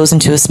it goes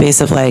into a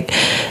space of like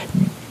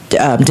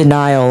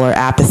denial or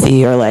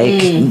apathy or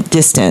like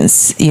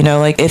distance, you know,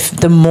 like if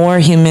the more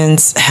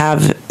humans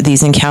have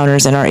these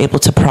encounters and are able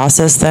to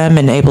process them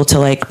and able to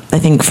like, I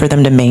think for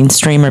them to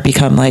mainstream or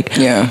become like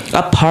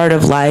a part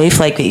of life,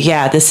 like,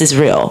 yeah, this is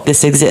real,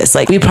 this exists,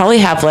 like we probably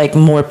have like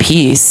more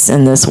peace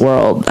in this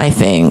world. I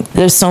think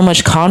there's so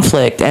much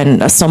conflict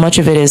and so much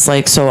of it is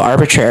like so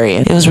arbitrary.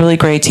 It was really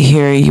great to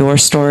hear your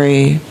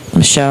story,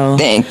 Michelle.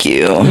 Thank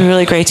you. It was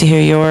really great to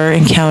hear your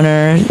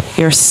encounter,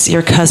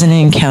 your cousin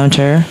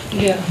encounter.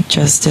 Yeah.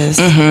 Justice.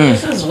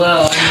 This as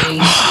well. I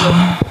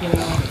mean, you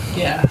know,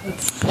 yeah.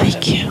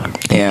 Thank you.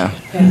 Yeah.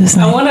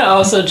 I want to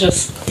also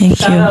just Thank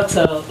shout you. out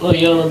to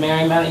Loyola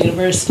Marymount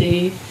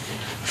University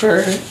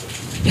for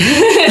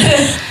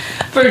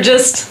for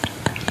just,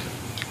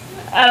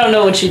 I don't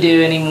know what you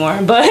do anymore,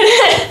 but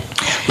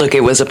Look,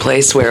 it was a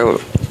place where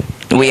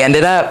we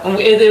ended up.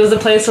 it was a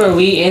place where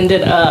we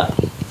ended up.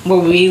 Where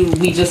we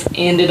just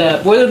ended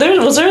up.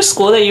 Was there a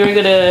school that you were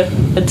gonna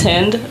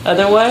attend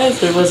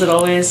otherwise, or was it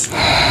always?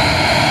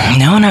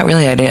 No, not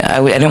really. I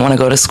didn't want to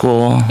go to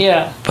school.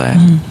 Yeah. But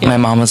my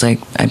mom was like,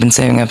 I've been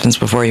saving up since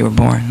before you were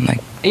born. Like,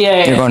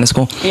 Yeah. you're going to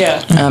school. Yeah.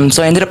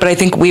 So I ended up, but I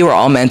think we were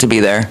all meant to be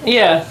there.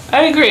 Yeah.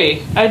 I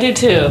agree. I do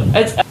too.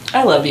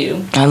 I love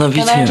you. I love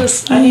you and too.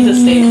 I need to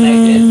stay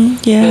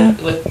connected. Yeah.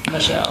 With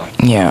Michelle.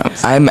 Yeah,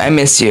 I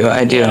miss you.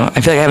 I do. Yeah.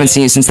 I feel like I haven't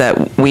seen you since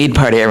that weed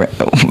party. Yeah,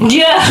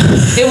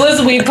 it was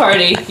a weed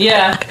party.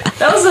 Yeah, I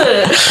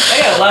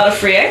got a lot of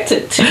free. I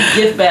took 2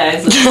 gift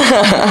bags of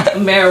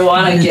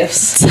marijuana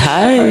gifts.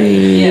 Tight.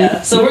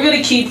 Yeah, so we're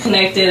gonna keep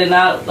connected and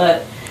not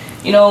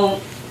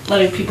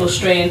letting people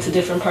stray into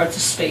different parts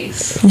of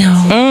space. No.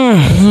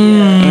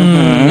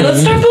 And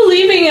let's start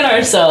believing in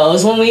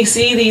ourselves when we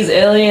see these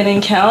alien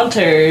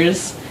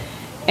encounters.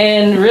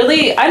 And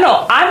really, I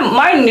know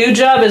my new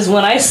job is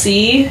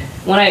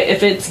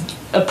if it's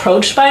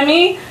approached by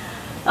me,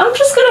 I'm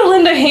just gonna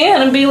lend a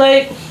hand and be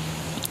like,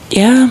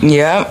 Yeah.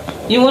 Yeah.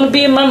 you want to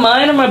be in my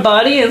mind or my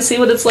body and see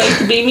what it's like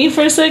to be me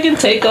for a second?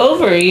 Take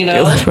over, you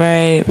know?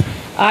 Right.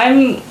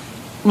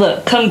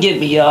 Look, come get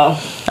me, y'all.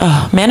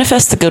 Oh,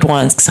 manifest the good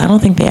ones, because I don't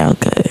think they are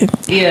good.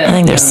 Yeah. I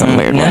think there's some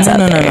weird ones out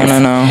there.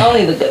 No.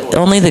 Only the good ones.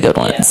 Only the good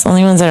ones. Yeah.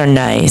 Only ones that are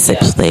nice. Yeah.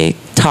 They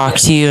talk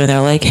to you and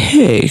they're like,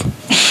 hey,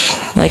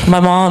 Like my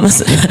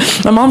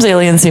mom's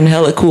alien seemed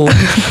hella cool.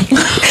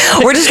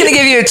 We're just gonna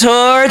give you a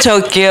tour of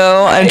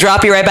Tokyo and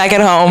drop you right back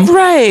at home.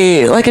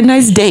 Right, like a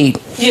nice date.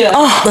 Yeah.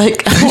 Oh,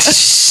 like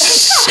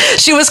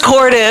She was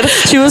courted.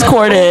 she was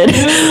courted.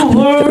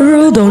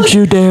 Girl, don't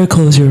you dare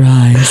close your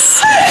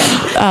eyes.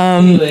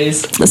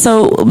 Anyways.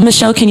 So,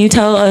 Michelle, can you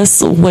tell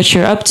us what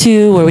you're up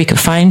to, where we could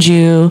find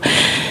you?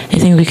 I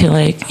think we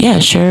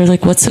can, share,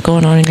 what's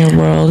going on in your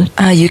world.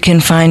 You can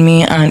find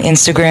me on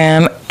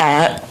Instagram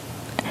at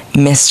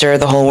Mr.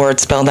 the whole word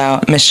spelled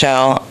out,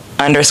 Michelle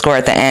 _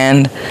 at the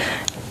end.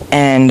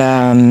 And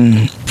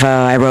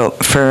I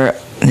wrote for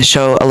the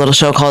show, a little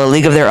show called A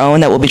League of Their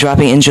Own that will be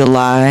dropping in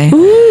July.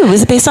 Ooh,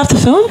 is it based off the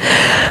film?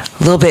 A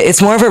little bit. It's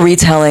more of a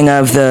retelling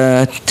of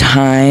the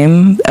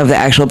time of the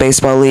actual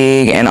baseball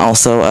league and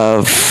also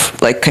of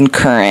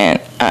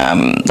concurrent,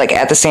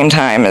 at the same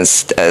time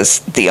as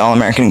the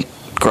All-American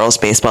Girls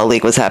Baseball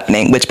League was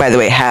happening, which by the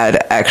way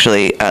had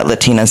actually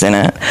Latinas in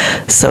it.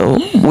 So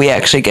we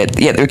actually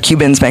they're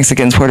Cubans,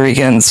 Mexicans, Puerto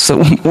Ricans.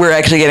 So we're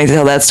actually getting to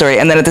tell that story.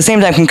 And then at the same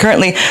time,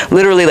 concurrently,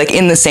 literally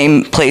in the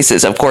same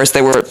places, of course,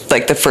 they were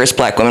the first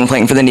black women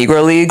playing for the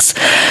Negro Leagues.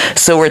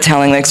 So we're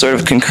telling sort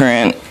of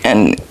concurrent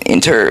and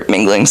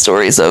intermingling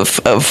stories of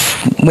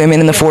women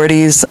in the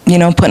 40s,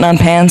 putting on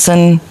pants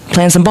and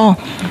playing some ball.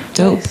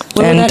 Dope.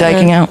 And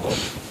diking out.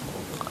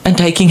 And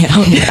diking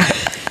out.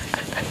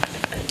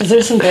 Is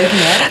there some diking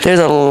out? There's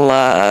a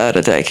lot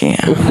of diking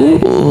out. Ooh,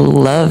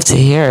 love to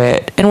hear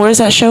it. And where's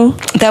that show?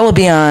 That will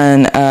be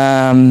on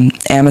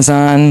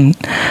Amazon.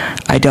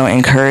 I don't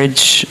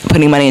encourage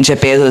putting money in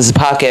Jeff Bezos'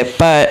 pocket,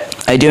 but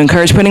I do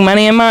encourage putting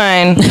money in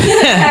mine.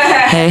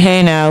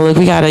 Hey, now, look,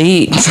 we gotta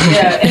eat.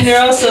 Yeah, and you're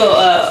also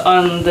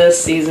on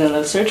this season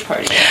of Search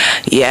Party.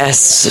 Yes,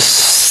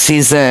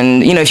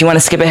 season, if you want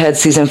to skip ahead,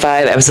 season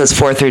 5, episodes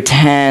 4 through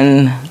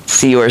 10,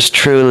 see yours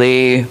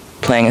truly,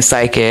 playing a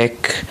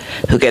psychic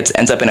who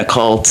ends up in a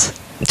cult.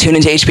 Tune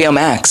into HBO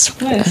Max.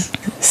 Nice.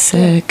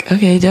 Sick.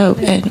 Okay, dope.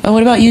 And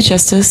what about you,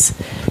 Justice?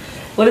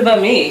 What about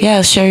me?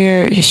 Yeah,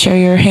 share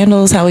your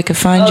handles, how we can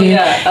find you,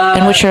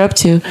 and what you're up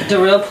to. The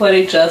Real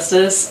Poetic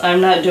Justice.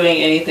 I'm not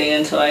doing anything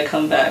until I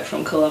come back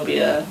from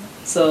Colombia.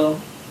 So,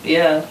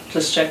 yeah,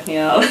 just check me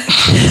out.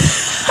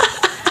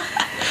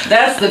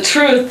 That's the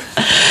truth,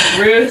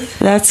 Ruth.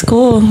 That's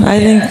cool. I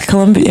think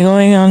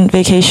going on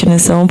vacation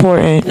is so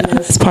important.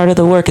 It's part of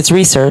the work. It's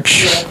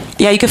research.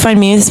 Yeah, you can find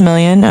me as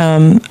Million.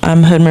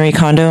 I'm Hood Marie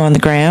Kondo on the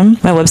gram.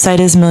 My website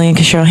is Million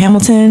Kishiro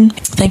Hamilton.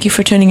 Thank you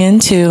for tuning in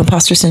to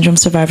Imposter Syndrome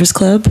Survivors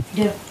Club.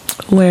 Yeah.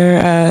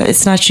 Where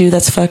it's not you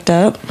that's fucked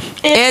up.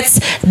 It's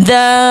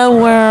the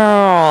world.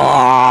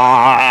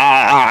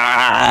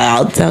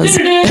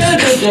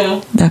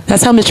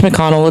 That's how Mitch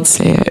McConnell would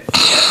say it.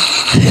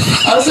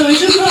 Also, we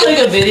should put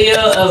a video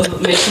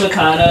of Mitch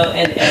McConnell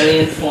in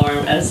alien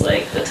form as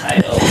the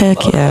title.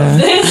 Heck of yeah.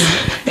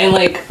 this. And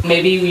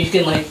maybe we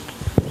can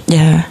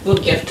we'll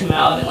gift him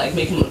out and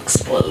make him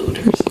explode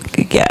or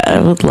something. Yeah, I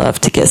would love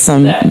to get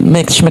some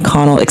Mitch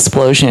McConnell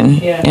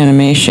explosion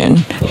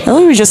animation. I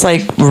love we just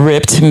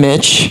ripped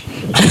Mitch.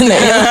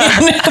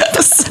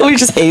 So we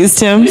just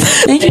hazed him.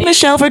 Thank you,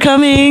 Michelle, for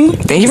coming.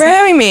 Thank you for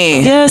having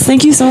me. Yes,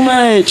 thank you so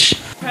much.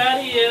 Proud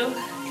of you.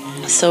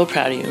 So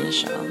proud of you,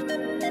 Michelle.